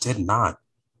did not.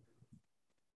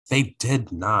 They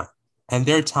did not. And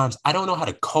there are times I don't know how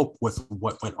to cope with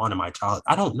what went on in my childhood.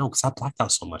 I don't know because I blacked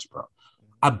out so much, bro.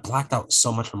 I blacked out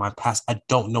so much from my past. I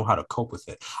don't know how to cope with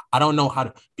it. I don't know how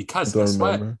to, because guess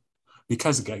what?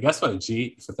 Because guess what,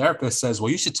 G? If a therapist says, well,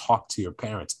 you should talk to your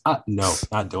parents. No,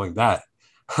 not doing that.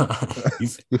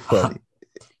 You're funny.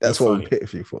 That's what we pay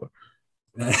you for.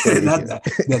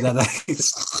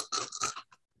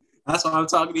 That's why I'm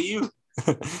talking to you.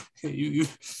 you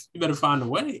better find a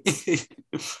way.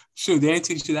 Shoot, they didn't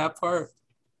teach you that part.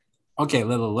 Okay,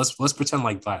 let's pretend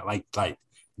like that. Like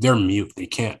they're mute. They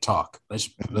can't talk. Let's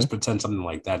pretend something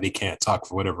like that. They can't talk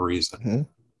for whatever reason. Mm-hmm.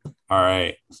 All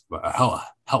right,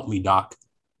 help me, doc.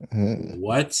 Mm-hmm.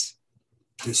 What?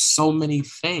 There's so many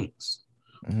things,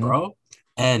 bro.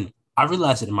 And I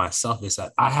realized it in myself is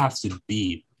that I have to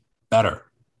be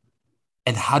better.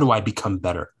 And how do I become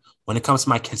better? When it comes to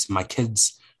my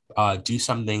kids do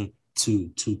something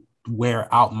to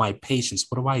wear out my patience.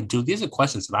 What do? These are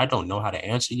questions that I don't know how to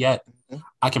answer yet.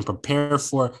 I can prepare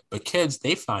for, but kids,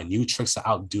 they find new tricks to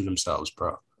outdo themselves,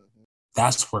 bro.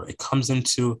 That's where it comes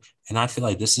into, and I feel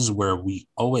like this is where we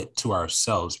owe it to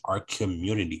ourselves, our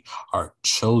community, our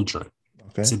children,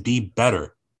 to be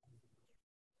better.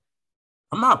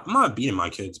 I'm not beating my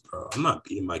kids, bro. I'm not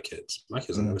beating my kids. My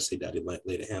kids will never say daddy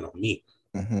laid a hand on me.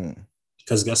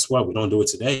 Because guess what? We don't do it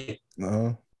today.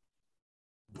 No.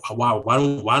 Why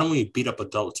don't we beat up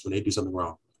adults when they do something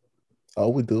wrong? Oh,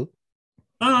 we do.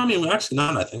 No, I mean, actually,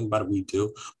 now that I think about it, we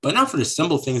do. But not for the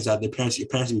simple things that your parents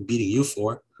would be beating you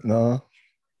for. No.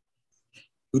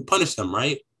 We punish them,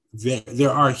 right? There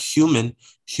are humane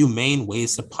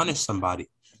ways to punish somebody.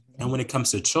 And when it comes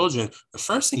to children, the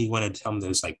first thing you want to tell them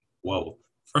is like, whoa,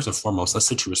 first and foremost, let's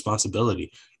take your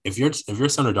responsibility. If your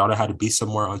son or daughter had to be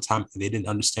somewhere on time and they didn't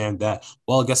understand that,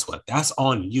 well, guess what? That's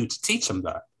on you to teach them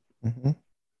that.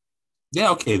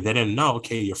 Yeah, okay, they didn't know.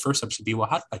 Okay, your first step should be, well,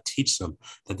 how do I teach them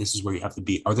that this is where you have to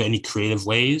be? Are there any creative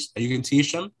ways that you can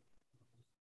teach them?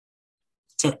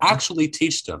 To actually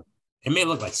teach them. It may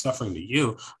look like suffering to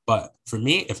you, but for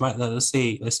me, if let's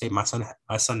say my son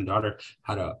and daughter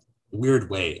had a weird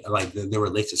way, like they were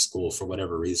late to school for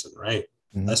whatever reason, right?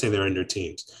 Let's say they're in their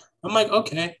teens. I'm like,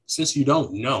 okay, since you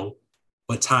don't know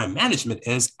what time management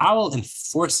is, I will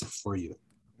enforce it for you.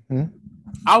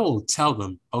 I will tell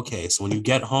them, okay, so when you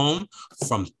get home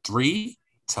from 3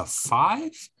 to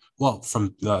 5, well,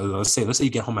 from let's say you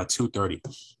get home at 2:30.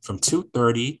 From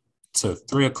 2:30 to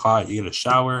 3 o'clock, you get a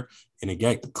shower and you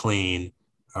get clean,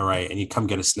 all right, and you come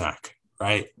get a snack,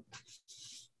 right?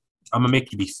 I'm gonna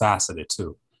make you be fast at it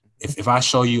too. If I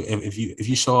show you, if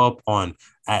you show up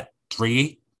at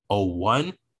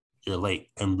 3:01, you're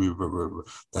late, and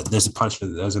there's a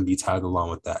punishment that doesn't be tagged along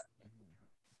with that.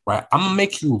 Right, I'm gonna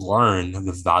make you learn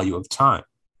the value of time.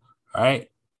 All right.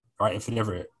 If it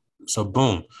ever, so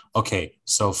boom. Okay,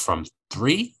 so from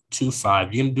 3 to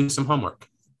 5, you're gonna do some homework.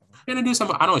 You're gonna do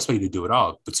some. I don't expect you to do it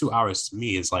all, but 2 hours to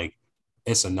me is like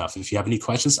it's enough. If you have any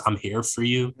questions, I'm here for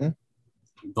you.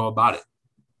 Go about it.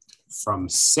 From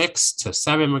 6 to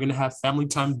 7, we're gonna have family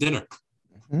time dinner.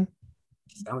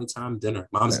 Family time dinner.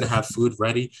 Mom's gonna have food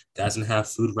ready. Dad's gonna have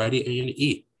food ready, and you're gonna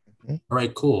eat. All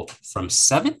right, cool. From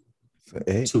 7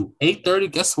 to 8:30,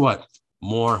 guess what?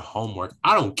 more homework.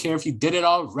 I don't care if you did it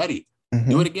already.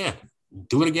 Do it again.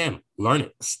 Do it again. Learn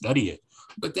it. Study it.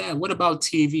 But Dad, what about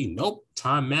TV? Nope.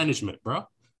 Time management, bro.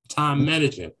 Time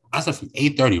management. I said from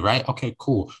 8:30, right? Okay,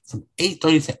 cool. From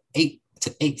 8:30 to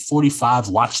 8:45,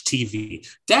 watch TV.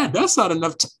 Dad, that's not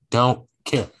enough. Don't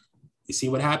care. You see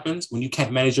what happens when you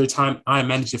can't manage your time? I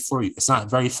manage it for you. It's not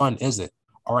very fun, is it?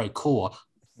 All right, cool.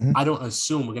 I don't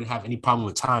assume we're going to have any problem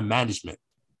with time management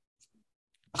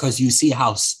because you see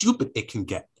how stupid it can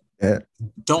get. Yeah.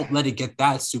 Don't let it get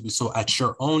that stupid. So at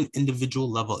your own individual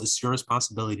level, it's your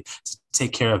responsibility to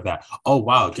take care of that. Oh,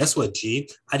 wow. Guess what, G?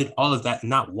 I did all of that. And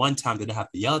not one time did I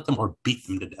have to yell at them or beat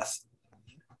them to death.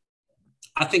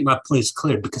 I think my point is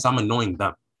clear because I'm annoying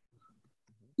them.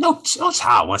 No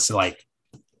child wants to like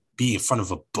be in front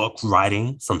of a book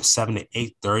writing from 7 to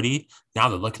 8:30. Now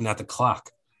they're looking at the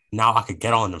clock. Now I could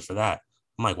get on them for that.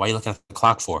 I'm like, why are you looking at the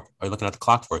clock for? Why are you looking at the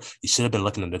clock for? You should have been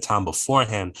looking at the time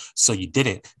beforehand so you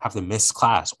didn't have to miss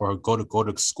class or go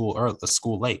to school early,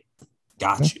 school late.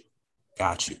 Got you.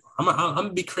 I'm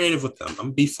gonna be creative with them. I'm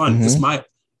gonna be fun.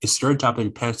 It's your job as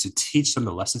your parents to teach them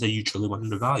the lessons that you truly want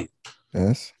them to value.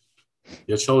 Yes.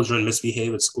 Your children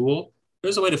misbehave at school.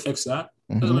 There's a way to fix that.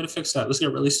 There's a way to fix that. Let's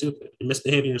get really stupid. You're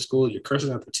misbehaving in school. You're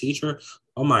cursing at the teacher.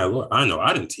 Oh my Lord. I know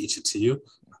I didn't teach it to you.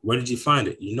 Where did you find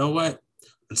it? You know what?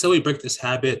 Until we break this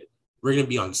habit, we're going to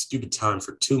be on stupid time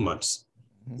for 2 months.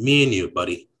 Me and you,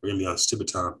 buddy, we're going to be on stupid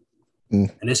time.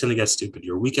 And it's going to get stupid.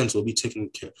 Your weekends will be taken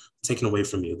away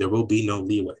from you. There will be no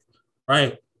leeway.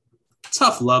 Right?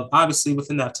 Tough love. Obviously,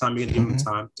 within that time, you're going to give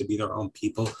them time to be their own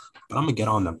people. But I'm going to get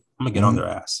on them. I'm going to get on their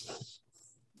ass.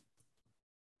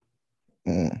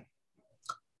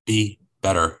 Be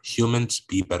better humans.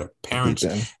 Be better parents.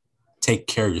 Take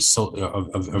care of your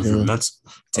of your mental.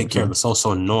 Take care of the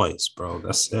social noise, bro.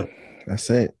 That's it. That's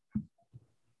it.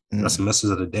 That's the message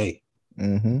of the day.